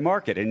it's a free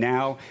market. And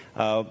now,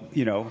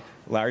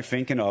 Larry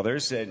Fink and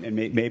others, and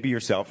maybe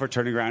yourself, are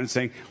turning around and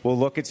saying, well,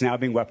 look, it's now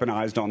being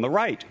weaponized on the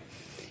right.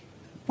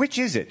 Which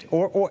is it?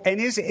 And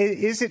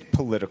is it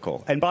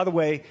political? And by the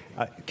way,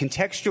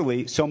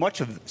 contextually, so much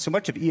of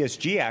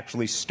ESG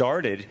actually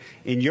started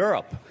in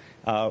Europe.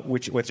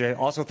 Which I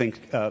also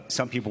think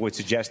some people would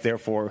suggest,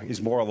 therefore,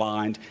 is more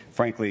aligned,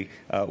 frankly,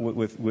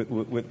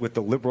 with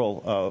the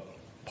liberal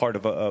part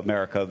of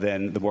America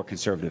than the more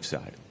conservative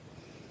side.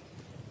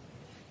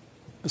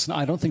 Listen,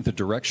 I don't think the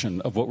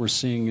direction of what we're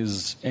seeing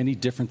is any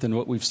different than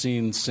what we've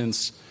seen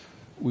since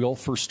we all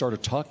first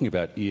started talking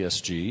about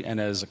ESG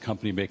and as a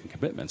company making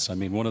commitments. I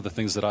mean, one of the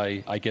things that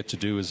I get to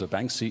do as a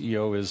bank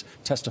CEO is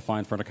testify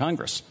in front of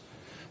Congress,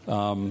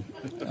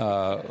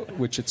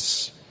 which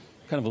it's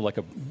kind of like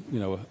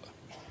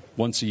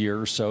once a year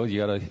or so.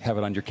 You got to have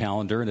it on your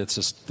calendar, and it's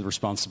just the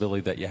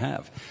responsibility that you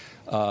have.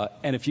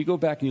 And if you go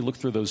back and you look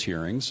through those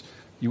hearings,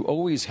 you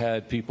always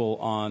had people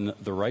on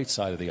the right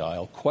side of the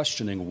aisle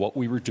questioning what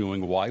we were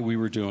doing, why we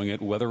were doing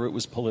it, whether it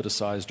was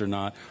politicized or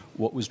not,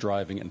 what was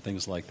driving it, and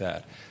things like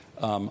that.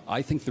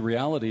 I think the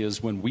reality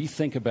is when we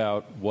think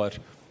about what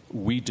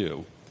we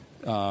do,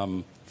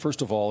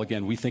 first of all,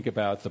 again, we think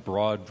about the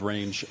broad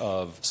range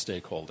of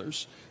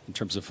stakeholders in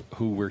terms of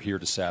who we're here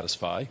to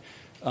satisfy.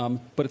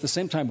 But at the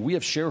same time, we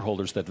have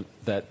shareholders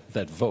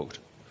that vote.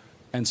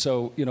 And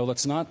so,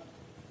 let's not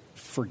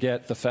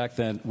forget the fact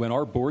that when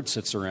our board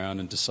sits around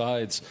and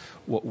decides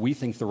what we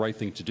think the right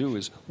thing to do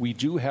is, we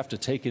do have to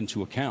take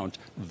into account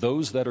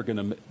those that are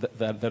going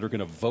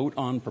to vote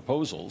on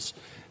proposals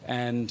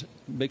and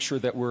make sure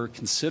that we're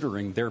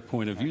considering their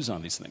point of views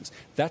on these things.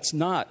 That's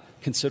not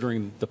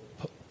considering the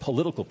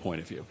political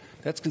point of view.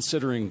 That's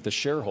considering the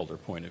shareholder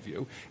point of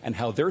view and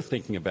how they're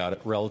thinking about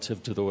it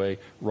relative to the way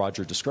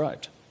Roger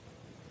described.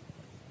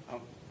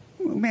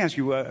 Let me ask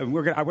you, I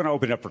want to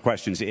open it up for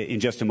questions in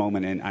just a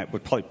moment, and I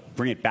would probably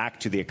bring it back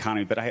to the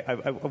economy. But I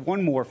have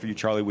one more for you,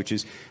 Charlie, which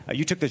is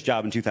you took this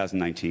job in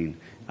 2019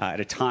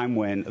 at a time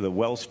when the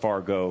Wells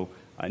Fargo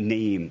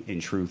name, in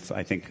truth,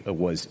 I think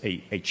was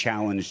a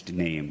challenged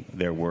name.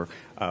 There were,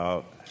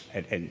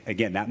 and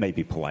again, that may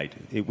be polite.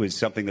 It was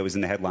something that was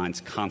in the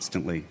headlines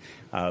constantly,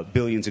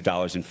 billions of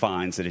dollars in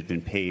fines that had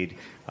been paid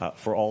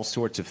for all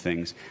sorts of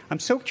things. I'm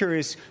so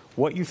curious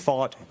what you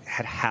thought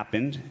had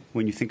happened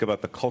when you think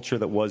about the culture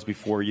that was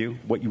before you,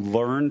 what you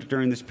learned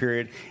during this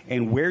period,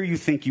 and where you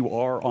think you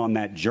are on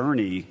that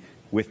journey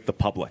with the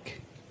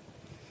public.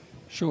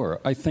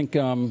 Sure. I think,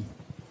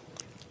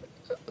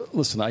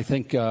 listen, I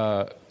think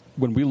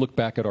when we look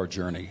back at our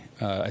journey,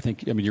 I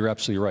mean, you're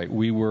absolutely right.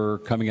 We were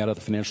coming out of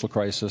the financial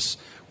crisis.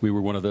 We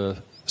were one of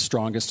the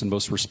strongest and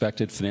most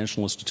respected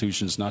financial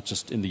institutions, not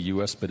just in the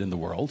U.S., but in the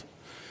world.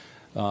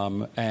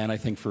 And I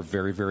think for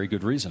very, very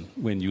good reason.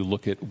 When you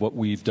look at what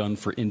we've done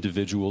for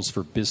individuals,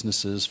 for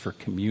businesses, for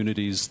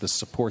communities, the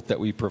support that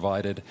we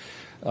provided,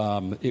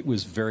 it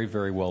was very,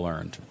 very well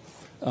earned.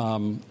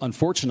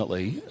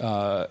 Unfortunately,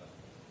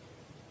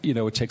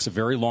 it takes a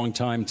very long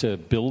time to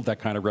build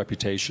that kind of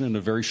reputation and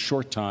a very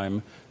short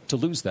time to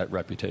lose that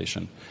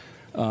reputation.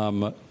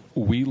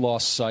 We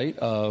lost sight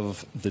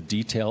of the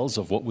details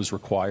of what was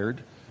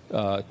required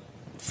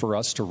for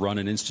us to run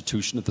an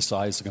institution of the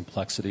size and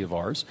complexity of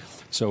ours.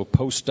 So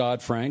post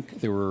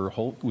Dodd-Frank, it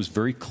was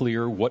very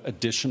clear what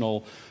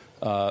additional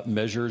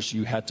measures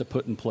you had to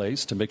put in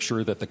place to make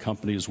sure that the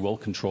company is well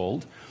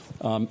controlled.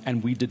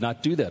 And we did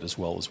not do that as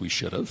well as we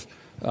should have.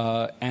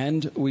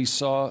 And we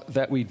saw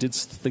that we did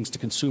things to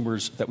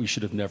consumers that we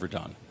should have never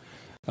done.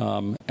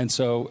 And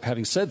so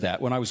having said that,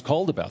 when I was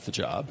called about the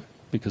job,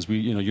 because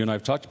you and I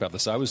have talked about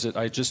this,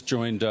 I just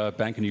joined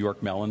Bank of New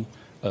York Mellon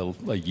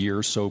a year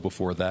or so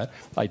before that.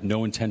 I had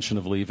no intention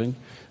of leaving.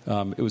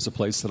 It was a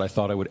place that I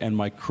thought I would end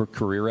my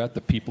career at.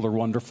 The people are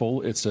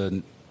wonderful. It's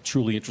a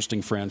truly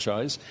interesting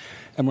franchise.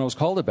 And when I was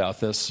called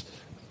about this,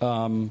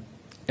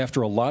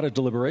 after a lot of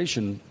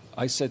deliberation,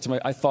 I said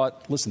to I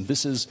thought, listen,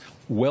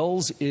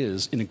 Wells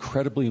is an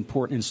incredibly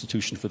important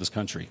institution for this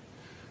country.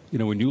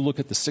 When you look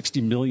at the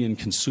 60 million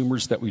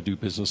consumers that we do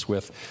business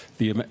with,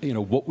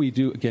 what we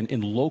do, again,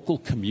 in local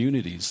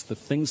communities, the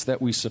things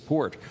that we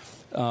support,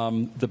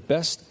 the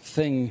best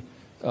thing,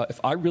 if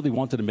I really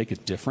wanted to make a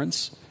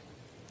difference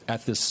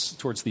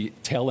towards the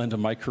tail end of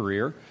my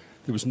career,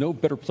 there was no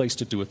better place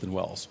to do it than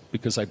Wells,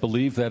 because I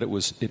believe that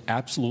it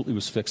absolutely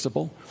was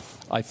fixable.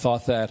 I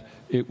thought that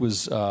it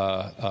was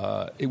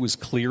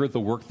clear the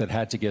work that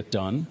had to get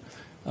done,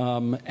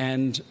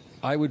 and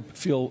I would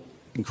feel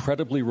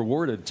incredibly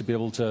rewarded to be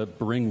able to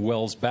bring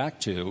Wells back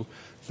to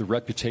the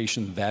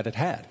reputation that it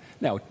had.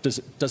 Now, it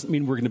doesn't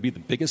mean we're going to be the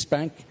biggest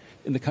bank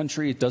in the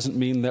country. It doesn't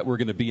mean that we're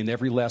going to be in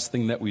every last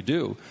thing that we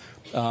do.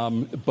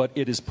 But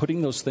it is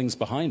putting those things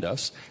behind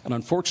us. And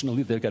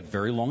unfortunately, they've got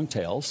very long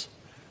tails.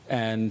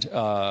 And,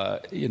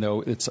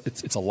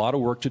 it's a lot of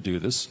work to do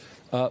this.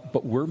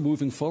 But we're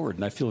moving forward.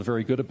 And I feel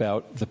very good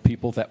about the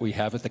people that we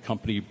have at the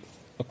company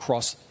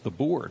across the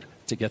board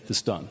to get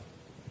this done.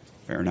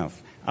 Fair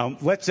enough.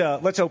 Let's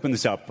open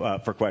this up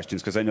for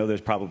questions, because I know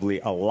there's probably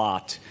a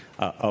lot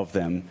of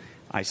them.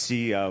 I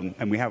see,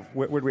 and we have,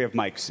 where do we have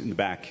mics in the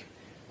back?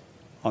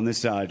 On this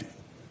side.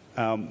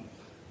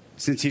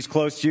 Since he's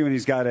close to you and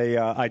he's got a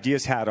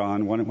Ideas hat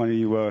on, why don't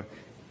you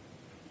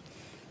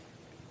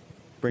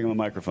bring him a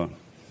microphone?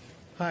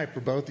 Hi,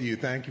 for both of you.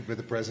 Thank you for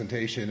the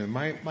presentation. And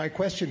my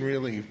question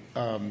really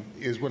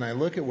is, when I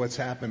look at what's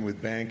happened with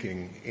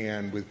banking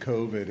and with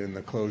COVID and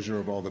the closure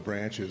of all the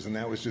branches, and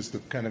that was just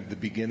kind of the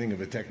beginning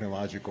of a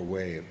technological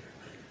wave.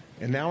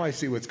 And now I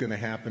see what's going to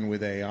happen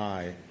with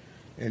AI.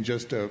 And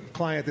just a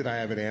client that I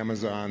have at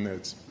Amazon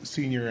that's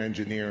senior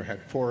engineer,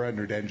 had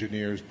 400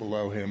 engineers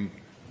below him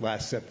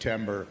last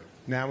September.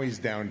 Now he's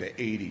down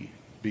to 80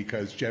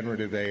 because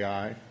generative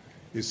AI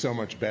is so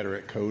much better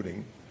at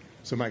coding.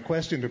 So my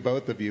question to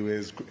both of you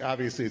is,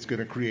 obviously it's going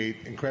to create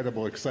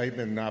incredible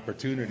excitement and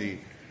opportunity.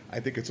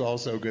 I think it's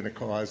also going to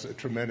cause a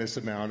tremendous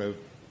amount of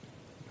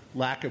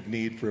lack of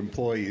need for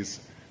employees.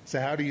 So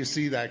how do you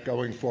see that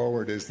going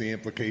forward as the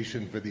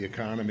implication for the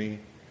economy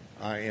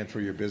and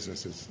for your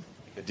businesses?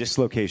 A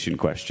dislocation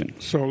question.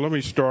 So let me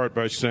start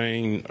by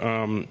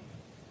saying,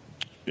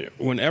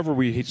 whenever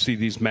we see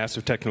these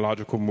massive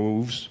technological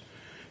moves,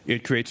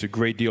 it creates a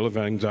great deal of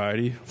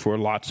anxiety for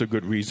lots of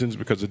good reasons,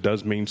 because it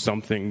does mean some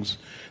things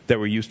that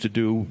we're used to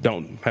do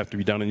don't have to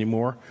be done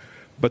anymore.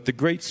 But the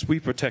great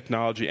sweep of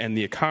technology and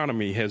the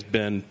economy has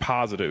been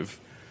positive.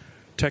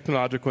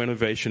 Technological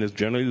innovation has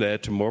generally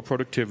led to more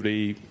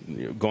productivity,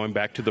 going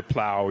back to the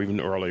plow even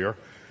earlier.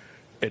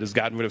 It has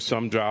gotten rid of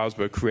some jobs,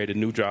 but created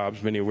new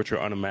jobs, many of which are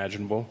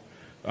unimaginable.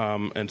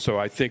 And so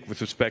I think with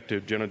respect to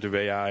generative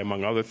AI,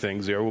 among other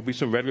things, there will be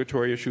some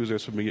regulatory issues,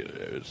 there's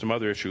some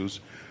other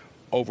issues.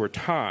 Over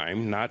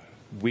time, not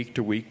week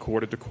to week,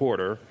 quarter to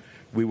quarter,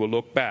 we will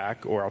look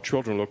back, or our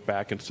children look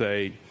back and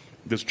say,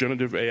 this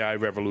generative AI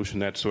revolution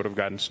that's sort of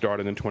gotten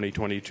started in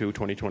 2022,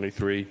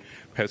 2023,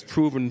 has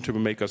proven to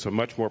make us a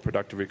much more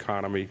productive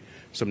economy,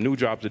 some new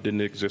jobs that didn't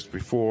exist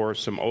before,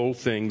 some old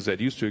things that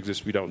used to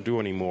exist we don't do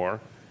anymore.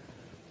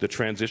 The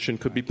transition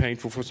could be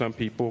painful for some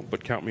people,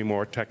 but count me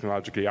more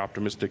technologically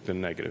optimistic than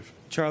negative.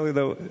 Charlie,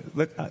 though,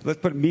 let's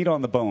put meat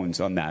on the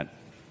bones on that.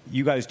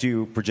 You guys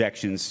do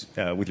projections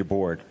with your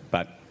board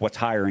about what's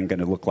hiring going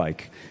to look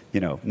like,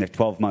 next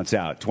 12 months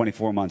out,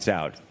 24 months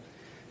out.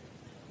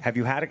 Have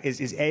you had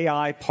is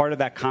AI part of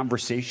that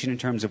conversation in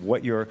terms of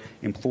what your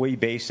employee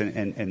base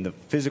and the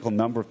physical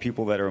number of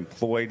people that are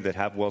employed that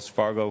have Wells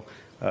Fargo,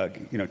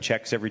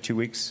 checks every 2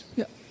 weeks?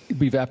 Yeah,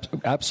 we've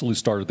absolutely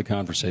started the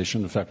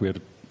conversation. In fact, we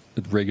had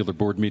a regular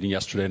board meeting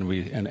yesterday,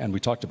 and we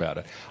talked about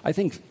it. I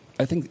think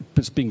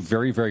just being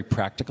very, very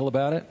practical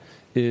about it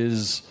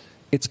is,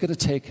 it's going to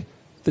take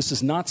this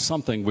is not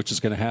something which is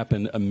going to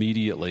happen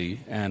immediately,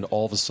 and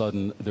all of a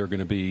sudden there are going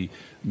to be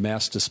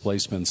mass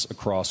displacements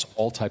across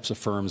all types of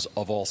firms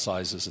of all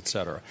sizes, et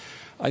cetera.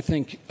 I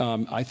think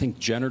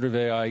generative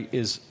AI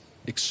is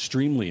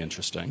extremely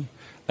interesting.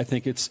 I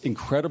think it's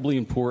incredibly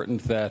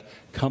important that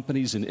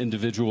companies and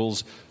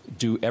individuals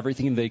do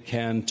everything they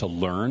can to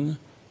learn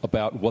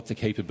about what the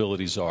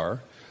capabilities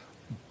are.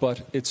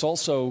 But it's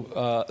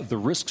also, the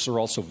risks are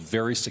also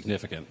very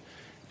significant.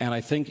 And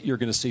I think you're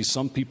going to see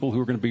some people who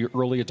are going to be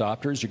early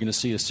adopters. You're going to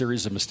see a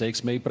series of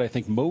mistakes made. But I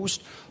think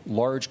most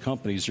large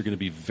companies are going to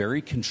be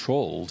very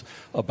controlled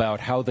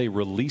about how they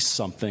release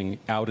something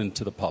out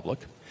into the public.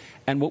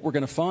 And what we're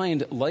going to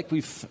find, like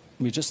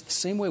just the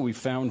same way we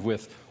found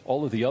with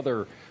all of the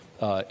other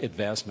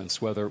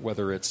advancements,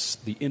 whether it's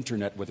the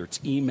internet, whether it's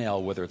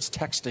email, whether it's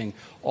texting,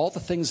 all the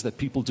things that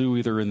people do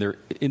either in their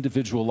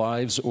individual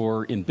lives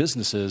or in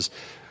businesses,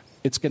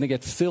 it's going to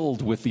get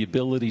filled with the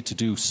ability to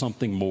do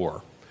something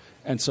more.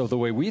 And so the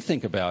way we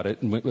think about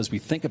it, and as we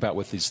think about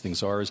what these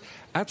things are, is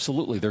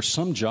absolutely there's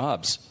some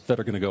jobs that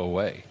are going to go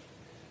away.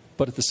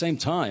 But at the same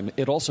time,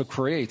 it also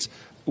creates,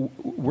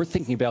 we're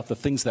thinking about the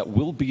things that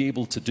we'll be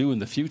able to do in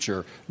the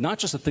future, not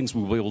just the things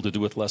we'll be able to do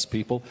with less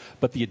people,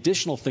 but the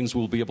additional things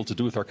we'll be able to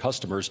do with our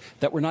customers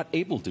that we're not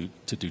able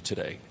to do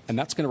today. And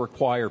that's going to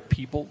require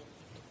people,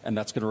 and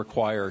that's going to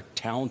require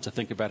talent to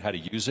think about how to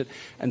use it.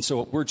 And so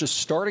what we're just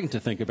starting to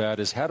think about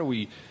is how do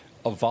we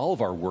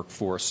evolve our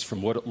workforce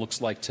from what it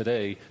looks like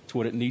today to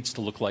what it needs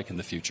to look like in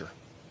the future.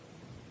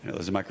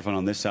 There's a microphone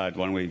on this side.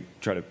 Why don't we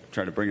try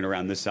to bring it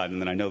around this side?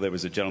 And then I know there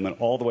was a gentleman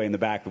all the way in the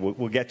back.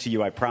 We'll get to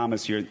you, I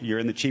promise. You're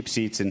in the cheap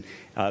seats, and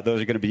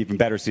those are going to be even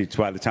better seats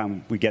by the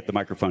time we get the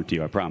microphone to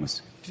you, I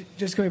promise.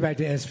 Just going back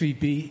to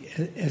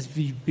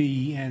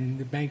SVB and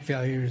the bank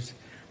failures,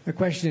 my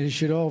question is,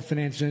 should all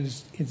financial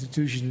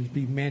institutions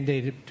be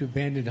mandated to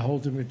abandon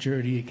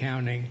hold-to-maturity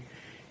accounting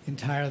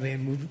entirely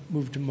and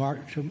move to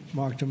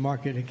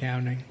mark-to-market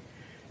accounting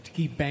to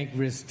keep bank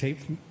risk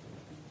from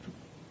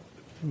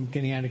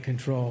getting out of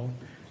control?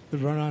 The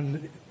run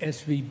on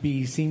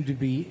SVB seemed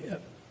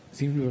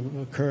to have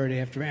occurred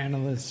after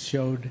analysts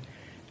showed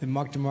the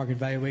mark-to-market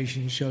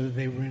valuations showed that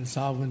they were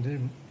insolvent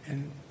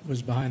and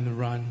was behind the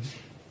run.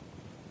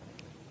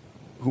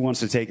 Who wants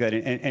to take that?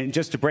 And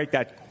just to break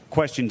that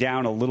question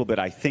down a little bit,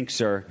 I think,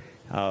 sir,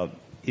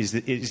 is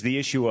the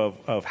issue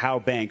of how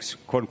banks,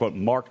 quote unquote,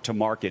 mark to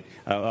market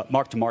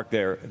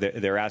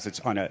their assets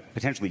on a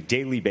potentially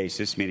daily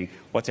basis, meaning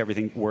what's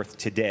everything worth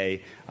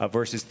today,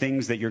 versus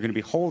things that you're going to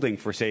be holding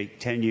for, say,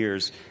 10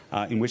 years,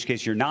 in which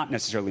case you're not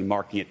necessarily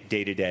marking it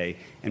day to day.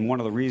 And one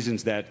of the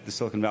reasons that the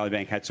Silicon Valley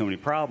Bank had so many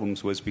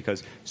problems was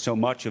because so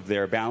much of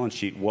their balance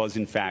sheet was,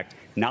 in fact,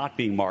 not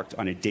being marked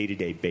on a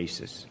day-to-day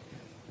basis.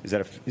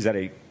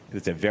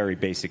 It's a very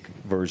basic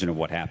version of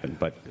what happened,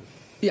 but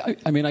yeah,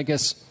 I mean, I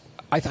guess.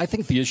 I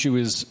think the issue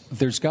is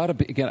there's got to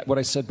be, again, what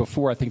I said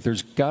before, I think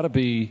there's got to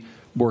be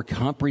more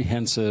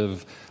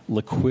comprehensive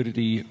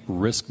liquidity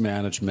risk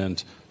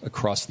management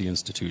across the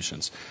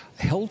institutions.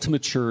 Held to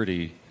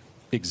maturity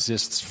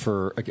exists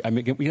for, I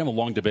mean, we have a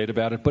long debate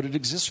about it, but it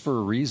exists for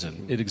a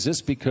reason. It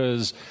exists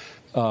because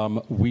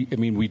we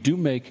do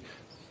make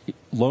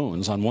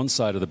loans on one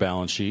side of the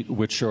balance sheet,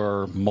 which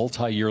are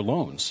multi-year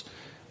loans.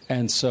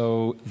 And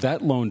so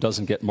that loan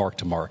doesn't get marked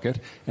to market.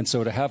 And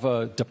so to have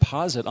a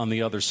deposit on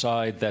the other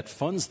side that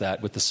funds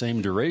that with the same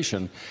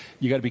duration,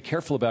 you got to be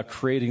careful about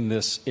creating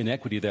this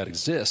inequity that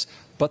exists.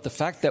 But the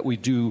fact that we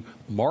do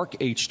mark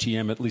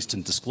HTM, at least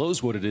and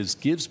disclose what it is,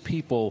 gives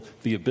people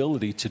the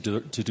ability to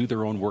do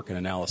their own work and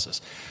analysis.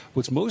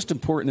 What's most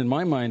important in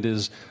my mind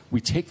is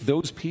we take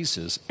those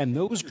pieces, and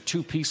those are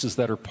two pieces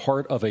that are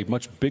part of a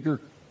much bigger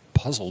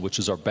puzzle, which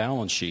is our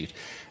balance sheet.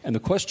 And the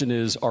question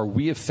is, are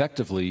we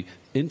effectively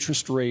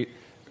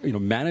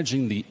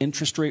managing the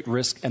interest rate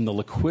risk and the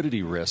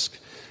liquidity risk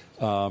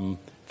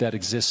that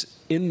exists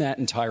in that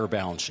entire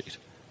balance sheet?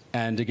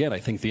 And again, I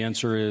think the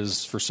answer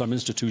is, for some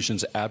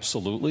institutions,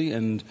 absolutely,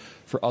 and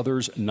for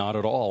others, not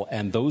at all.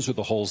 And those are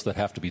the holes that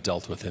have to be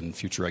dealt with in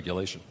future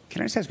regulation.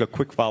 Can I just ask a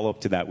quick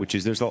follow-up to that, which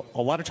is there's a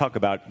lot of talk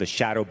about the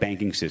shadow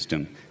banking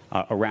system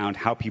around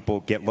how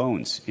people get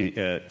loans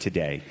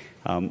today.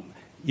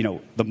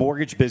 The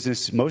mortgage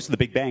business, most of the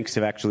big banks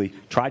have actually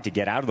tried to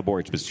get out of the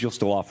mortgage business. You'll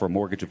still offer a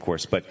mortgage, of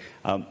course, but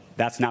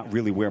that's not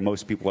really where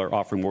most people are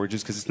offering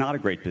mortgages because it's not a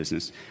great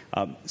business.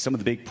 Some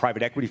of the big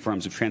private equity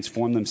firms have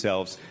transformed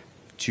themselves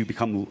to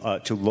become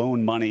to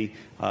loan money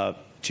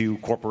to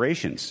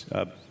corporations,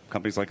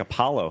 companies like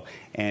Apollo,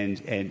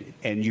 and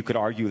you could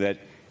argue that,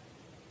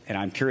 and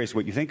I'm curious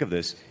what you think of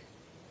this,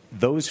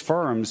 those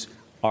firms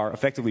are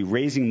effectively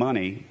raising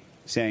money,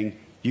 saying,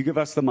 you give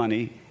us the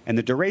money, and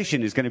the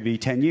duration is going to be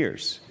 10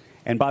 years.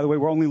 And by the way,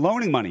 we're only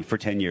loaning money for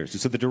 10 years. And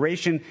so the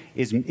duration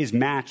is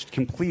matched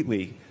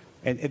completely,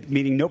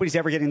 meaning nobody's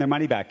ever getting their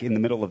money back in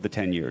the middle of the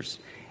 10 years.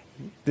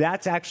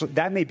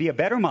 That may be a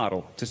better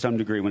model to some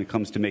degree when it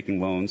comes to making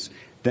loans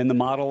than the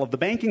model of the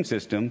banking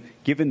system,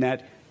 given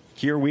that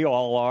here we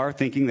all are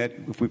thinking that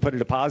if we put a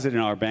deposit in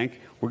our bank,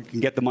 we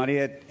can get the money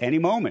at any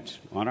moment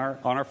on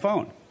our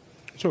phone.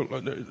 So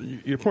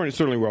your point is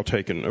certainly well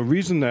taken. A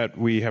reason that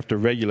we have to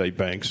regulate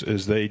banks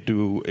is they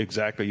do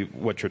exactly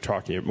what you're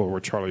talking about,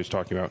 what Charlie is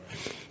talking about.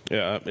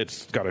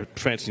 It's got a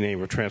fancy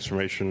name of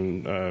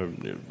transformation,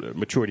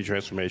 maturity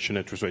transformation,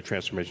 interest rate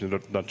transformation, a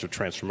bunch of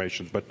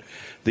transformations. But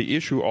the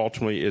issue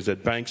ultimately is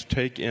that banks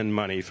take in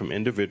money from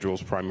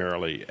individuals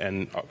primarily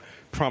and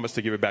promise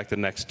to give it back the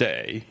next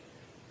day.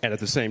 And at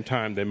the same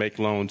time, they make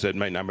loans that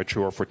might not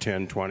mature for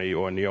 10, 20,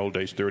 or in the old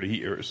days, 30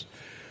 years.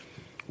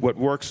 What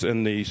works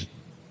in these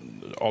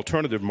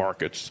alternative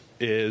markets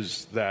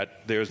is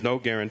that there's no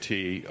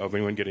guarantee of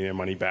anyone getting their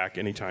money back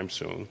anytime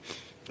soon.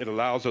 It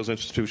allows those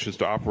institutions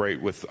to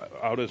operate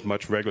without as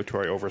much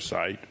regulatory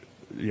oversight.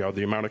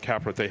 The amount of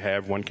capital that they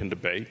have, one can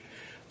debate.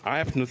 I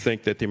happen to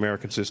think that the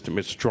American system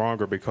is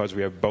stronger because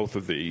we have both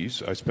of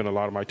these. I spend a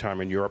lot of my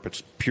time in Europe.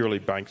 It's purely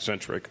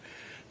bank-centric.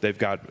 They've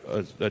got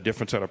a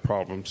different set of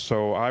problems.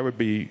 So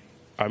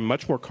I'm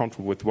much more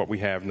comfortable with what we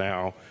have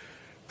now.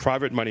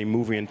 Private money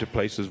moving into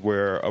places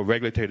where a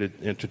regulated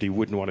entity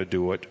wouldn't want to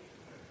do it,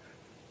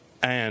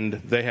 and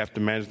they have to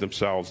manage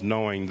themselves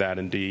knowing that,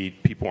 indeed,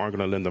 people aren't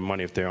going to lend them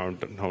money if they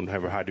don't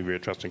have a high degree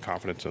of trust and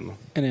confidence in them.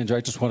 And, Andrew,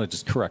 I just want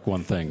to correct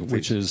one thing,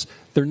 which is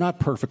they're not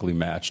perfectly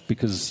matched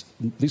because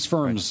these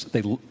firms,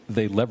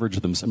 they leverage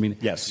them. I mean,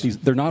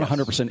 they're not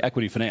 100%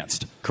 equity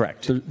financed.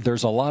 Correct.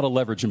 There's a lot of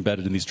leverage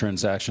embedded in these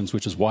transactions,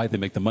 which is why they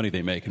make the money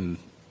they make in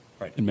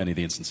many of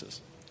the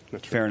instances.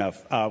 Fair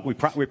enough. We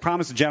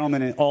promised the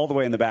gentleman all the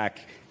way in the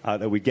back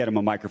that we'd get him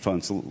a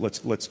microphone, so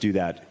let's do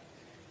that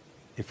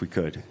if we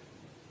could.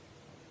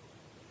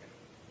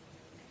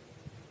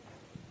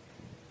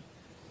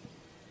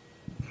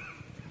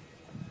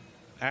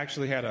 I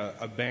actually had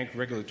a bank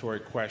regulatory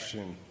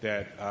question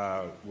that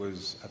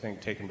was, I think,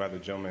 taken by the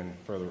gentleman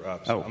further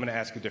up. So I'm going to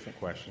ask a different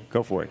question.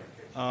 Go for it.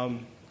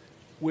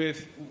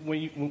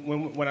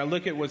 When I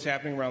look at what's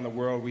happening around the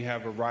world, we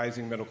have a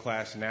rising middle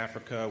class in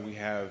Africa. We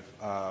have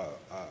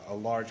a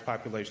large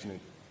population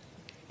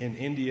in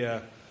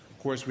India. Of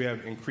course, we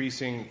have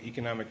increasing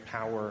economic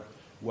power,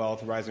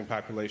 wealth, rising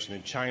population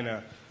in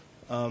China.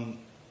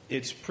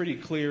 It's pretty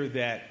clear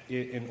that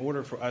in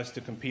order for us to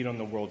compete on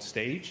the world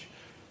stage,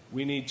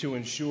 we need to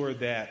ensure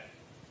that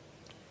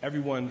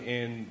everyone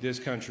in this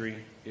country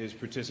is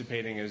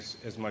participating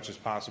as much as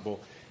possible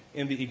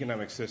in the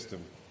economic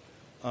system.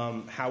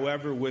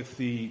 However, with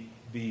the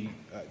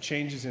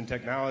changes in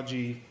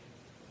technology,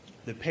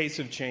 the pace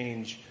of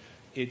change,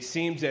 it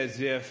seems as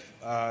if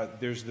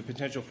there's the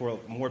potential for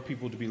more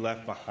people to be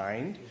left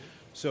behind.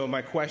 So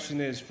my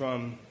question is,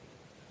 from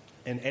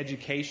an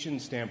education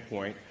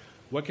standpoint,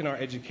 what can our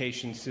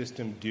education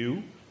system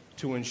do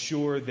to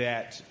ensure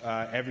that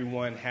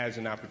everyone has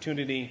an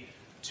opportunity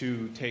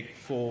to take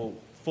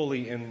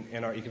fully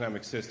in our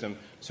economic system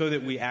so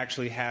that we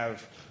actually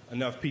have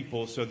enough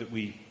people so that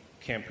we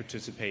can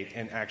participate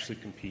and actually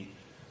compete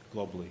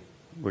globally?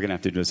 We're going to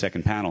have to do a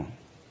second panel.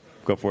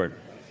 Go for it.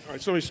 All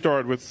right, so let me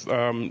start with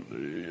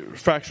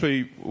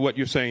factually what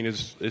you're saying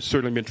is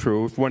certainly been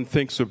true. If one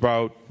thinks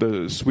about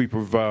the sweep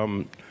of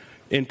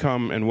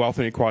income and wealth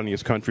inequality in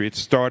this country, it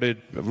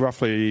started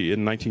roughly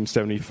in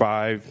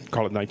 1975,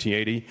 call it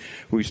 1980,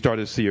 we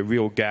started to see a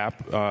real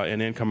gap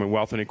in income and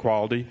wealth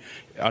inequality.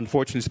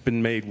 Unfortunately, it's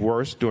been made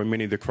worse during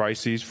many of the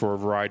crises for a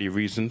variety of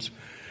reasons.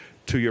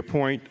 To your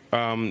point,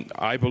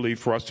 I believe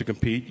for us to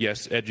compete,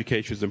 yes,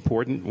 education is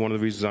important. One of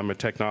the reasons I'm a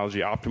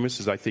technology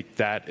optimist is I think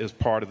that is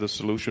part of the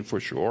solution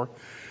for sure.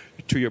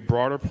 To your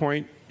broader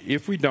point,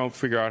 if we don't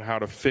figure out how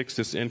to fix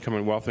this income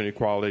and wealth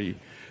inequality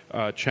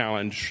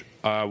challenge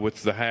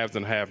with the haves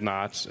and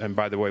have-nots, and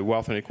by the way,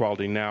 wealth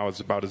inequality now is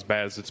about as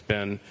bad as it's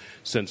been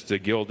since the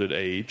Gilded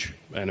Age,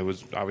 and it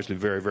was obviously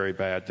very, very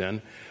bad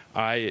then.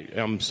 I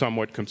am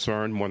somewhat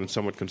concerned, more than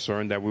somewhat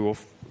concerned, that we will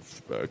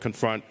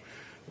confront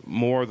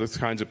more of the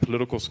kinds of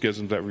political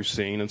schisms that we've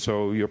seen. And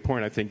so your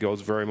point, I think, goes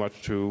very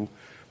much to,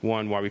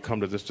 one, why we come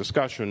to this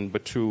discussion,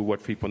 but two,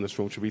 what people in this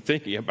room should be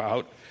thinking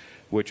about,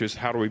 which is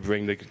how do we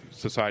bring the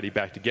society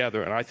back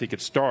together. And I think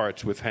it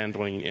starts with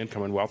handling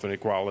income and wealth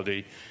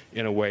inequality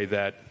in a way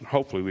that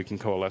hopefully we can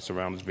coalesce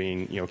around as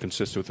being,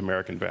 consistent with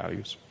American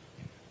values.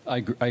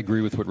 I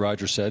agree with what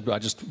Roger said, but I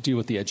just deal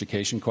with the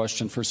education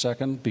question for a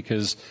second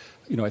because,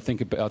 I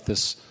think about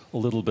this a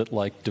little bit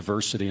like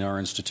diversity in our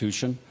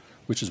institution,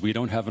 which is we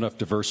don't have enough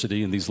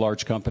diversity in these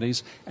large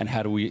companies, and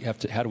how do we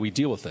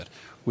deal with it?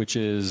 Which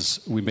is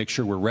we make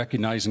sure we're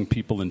recognizing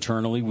people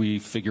internally. We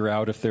figure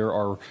out if there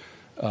are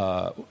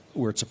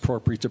where it's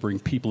appropriate to bring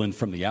people in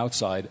from the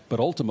outside, but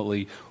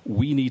ultimately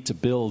we need to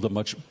build a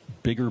much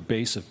bigger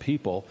base of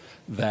people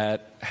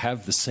that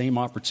have the same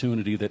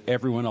opportunity that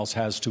everyone else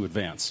has to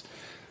advance.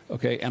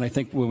 Okay, and I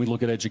think when we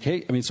look at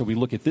so we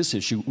look at this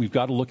issue, we've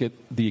got to look at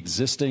the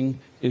existing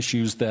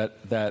issues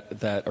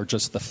that are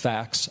just the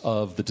facts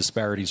of the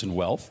disparities in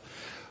wealth.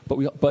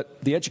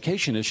 But the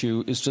education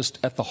issue is just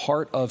at the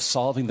heart of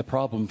solving the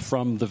problem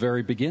from the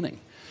very beginning,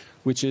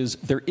 which is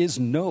there is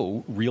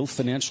no real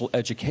financial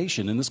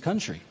education in this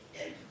country.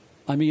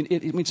 If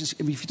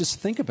you just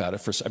think about it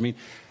for a second,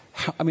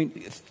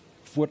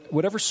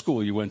 whatever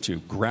school you went to,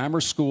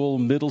 grammar school,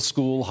 middle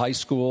school, high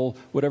school,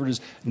 whatever it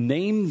is,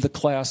 name the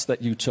class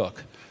that you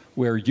took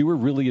where you were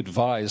really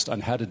advised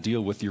on how to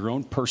deal with your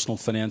own personal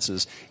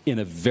finances in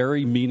a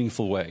very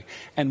meaningful way.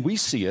 And we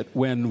see it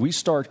when we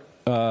start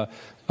the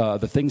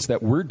things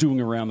that we're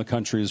doing around the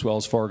country as well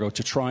as Fargo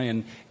to try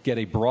and get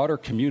a broader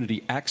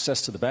community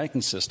access to the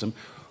banking system.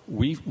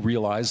 We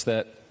realize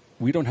that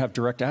we don't have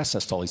direct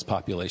access to all these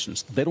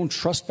populations. They don't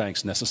trust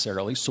banks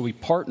necessarily, so we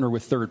partner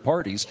with third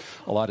parties,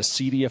 a lot of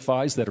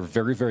CDFIs that are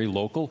very, very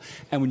local.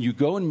 And when you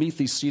go and meet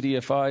these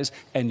CDFIs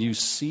and you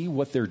see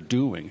what they're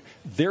doing,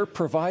 they're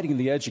providing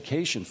the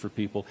education for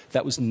people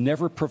that was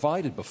never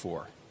provided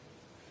before.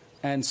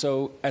 And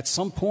so at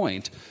some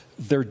point,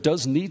 there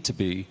does need to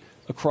be,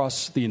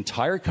 across the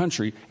entire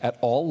country, at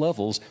all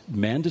levels,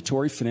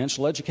 mandatory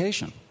financial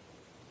education.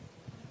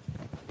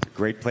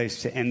 Great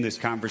place to end this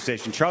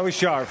conversation. Charlie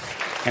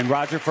Scharf and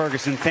Roger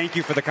Ferguson, thank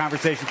you for the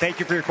conversation. Thank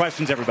you for your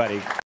questions,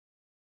 everybody.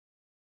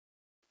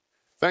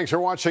 Thanks for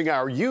watching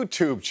our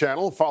YouTube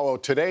channel. Follow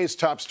today's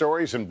top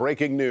stories and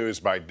breaking news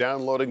by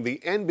downloading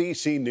the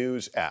NBC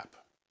News app.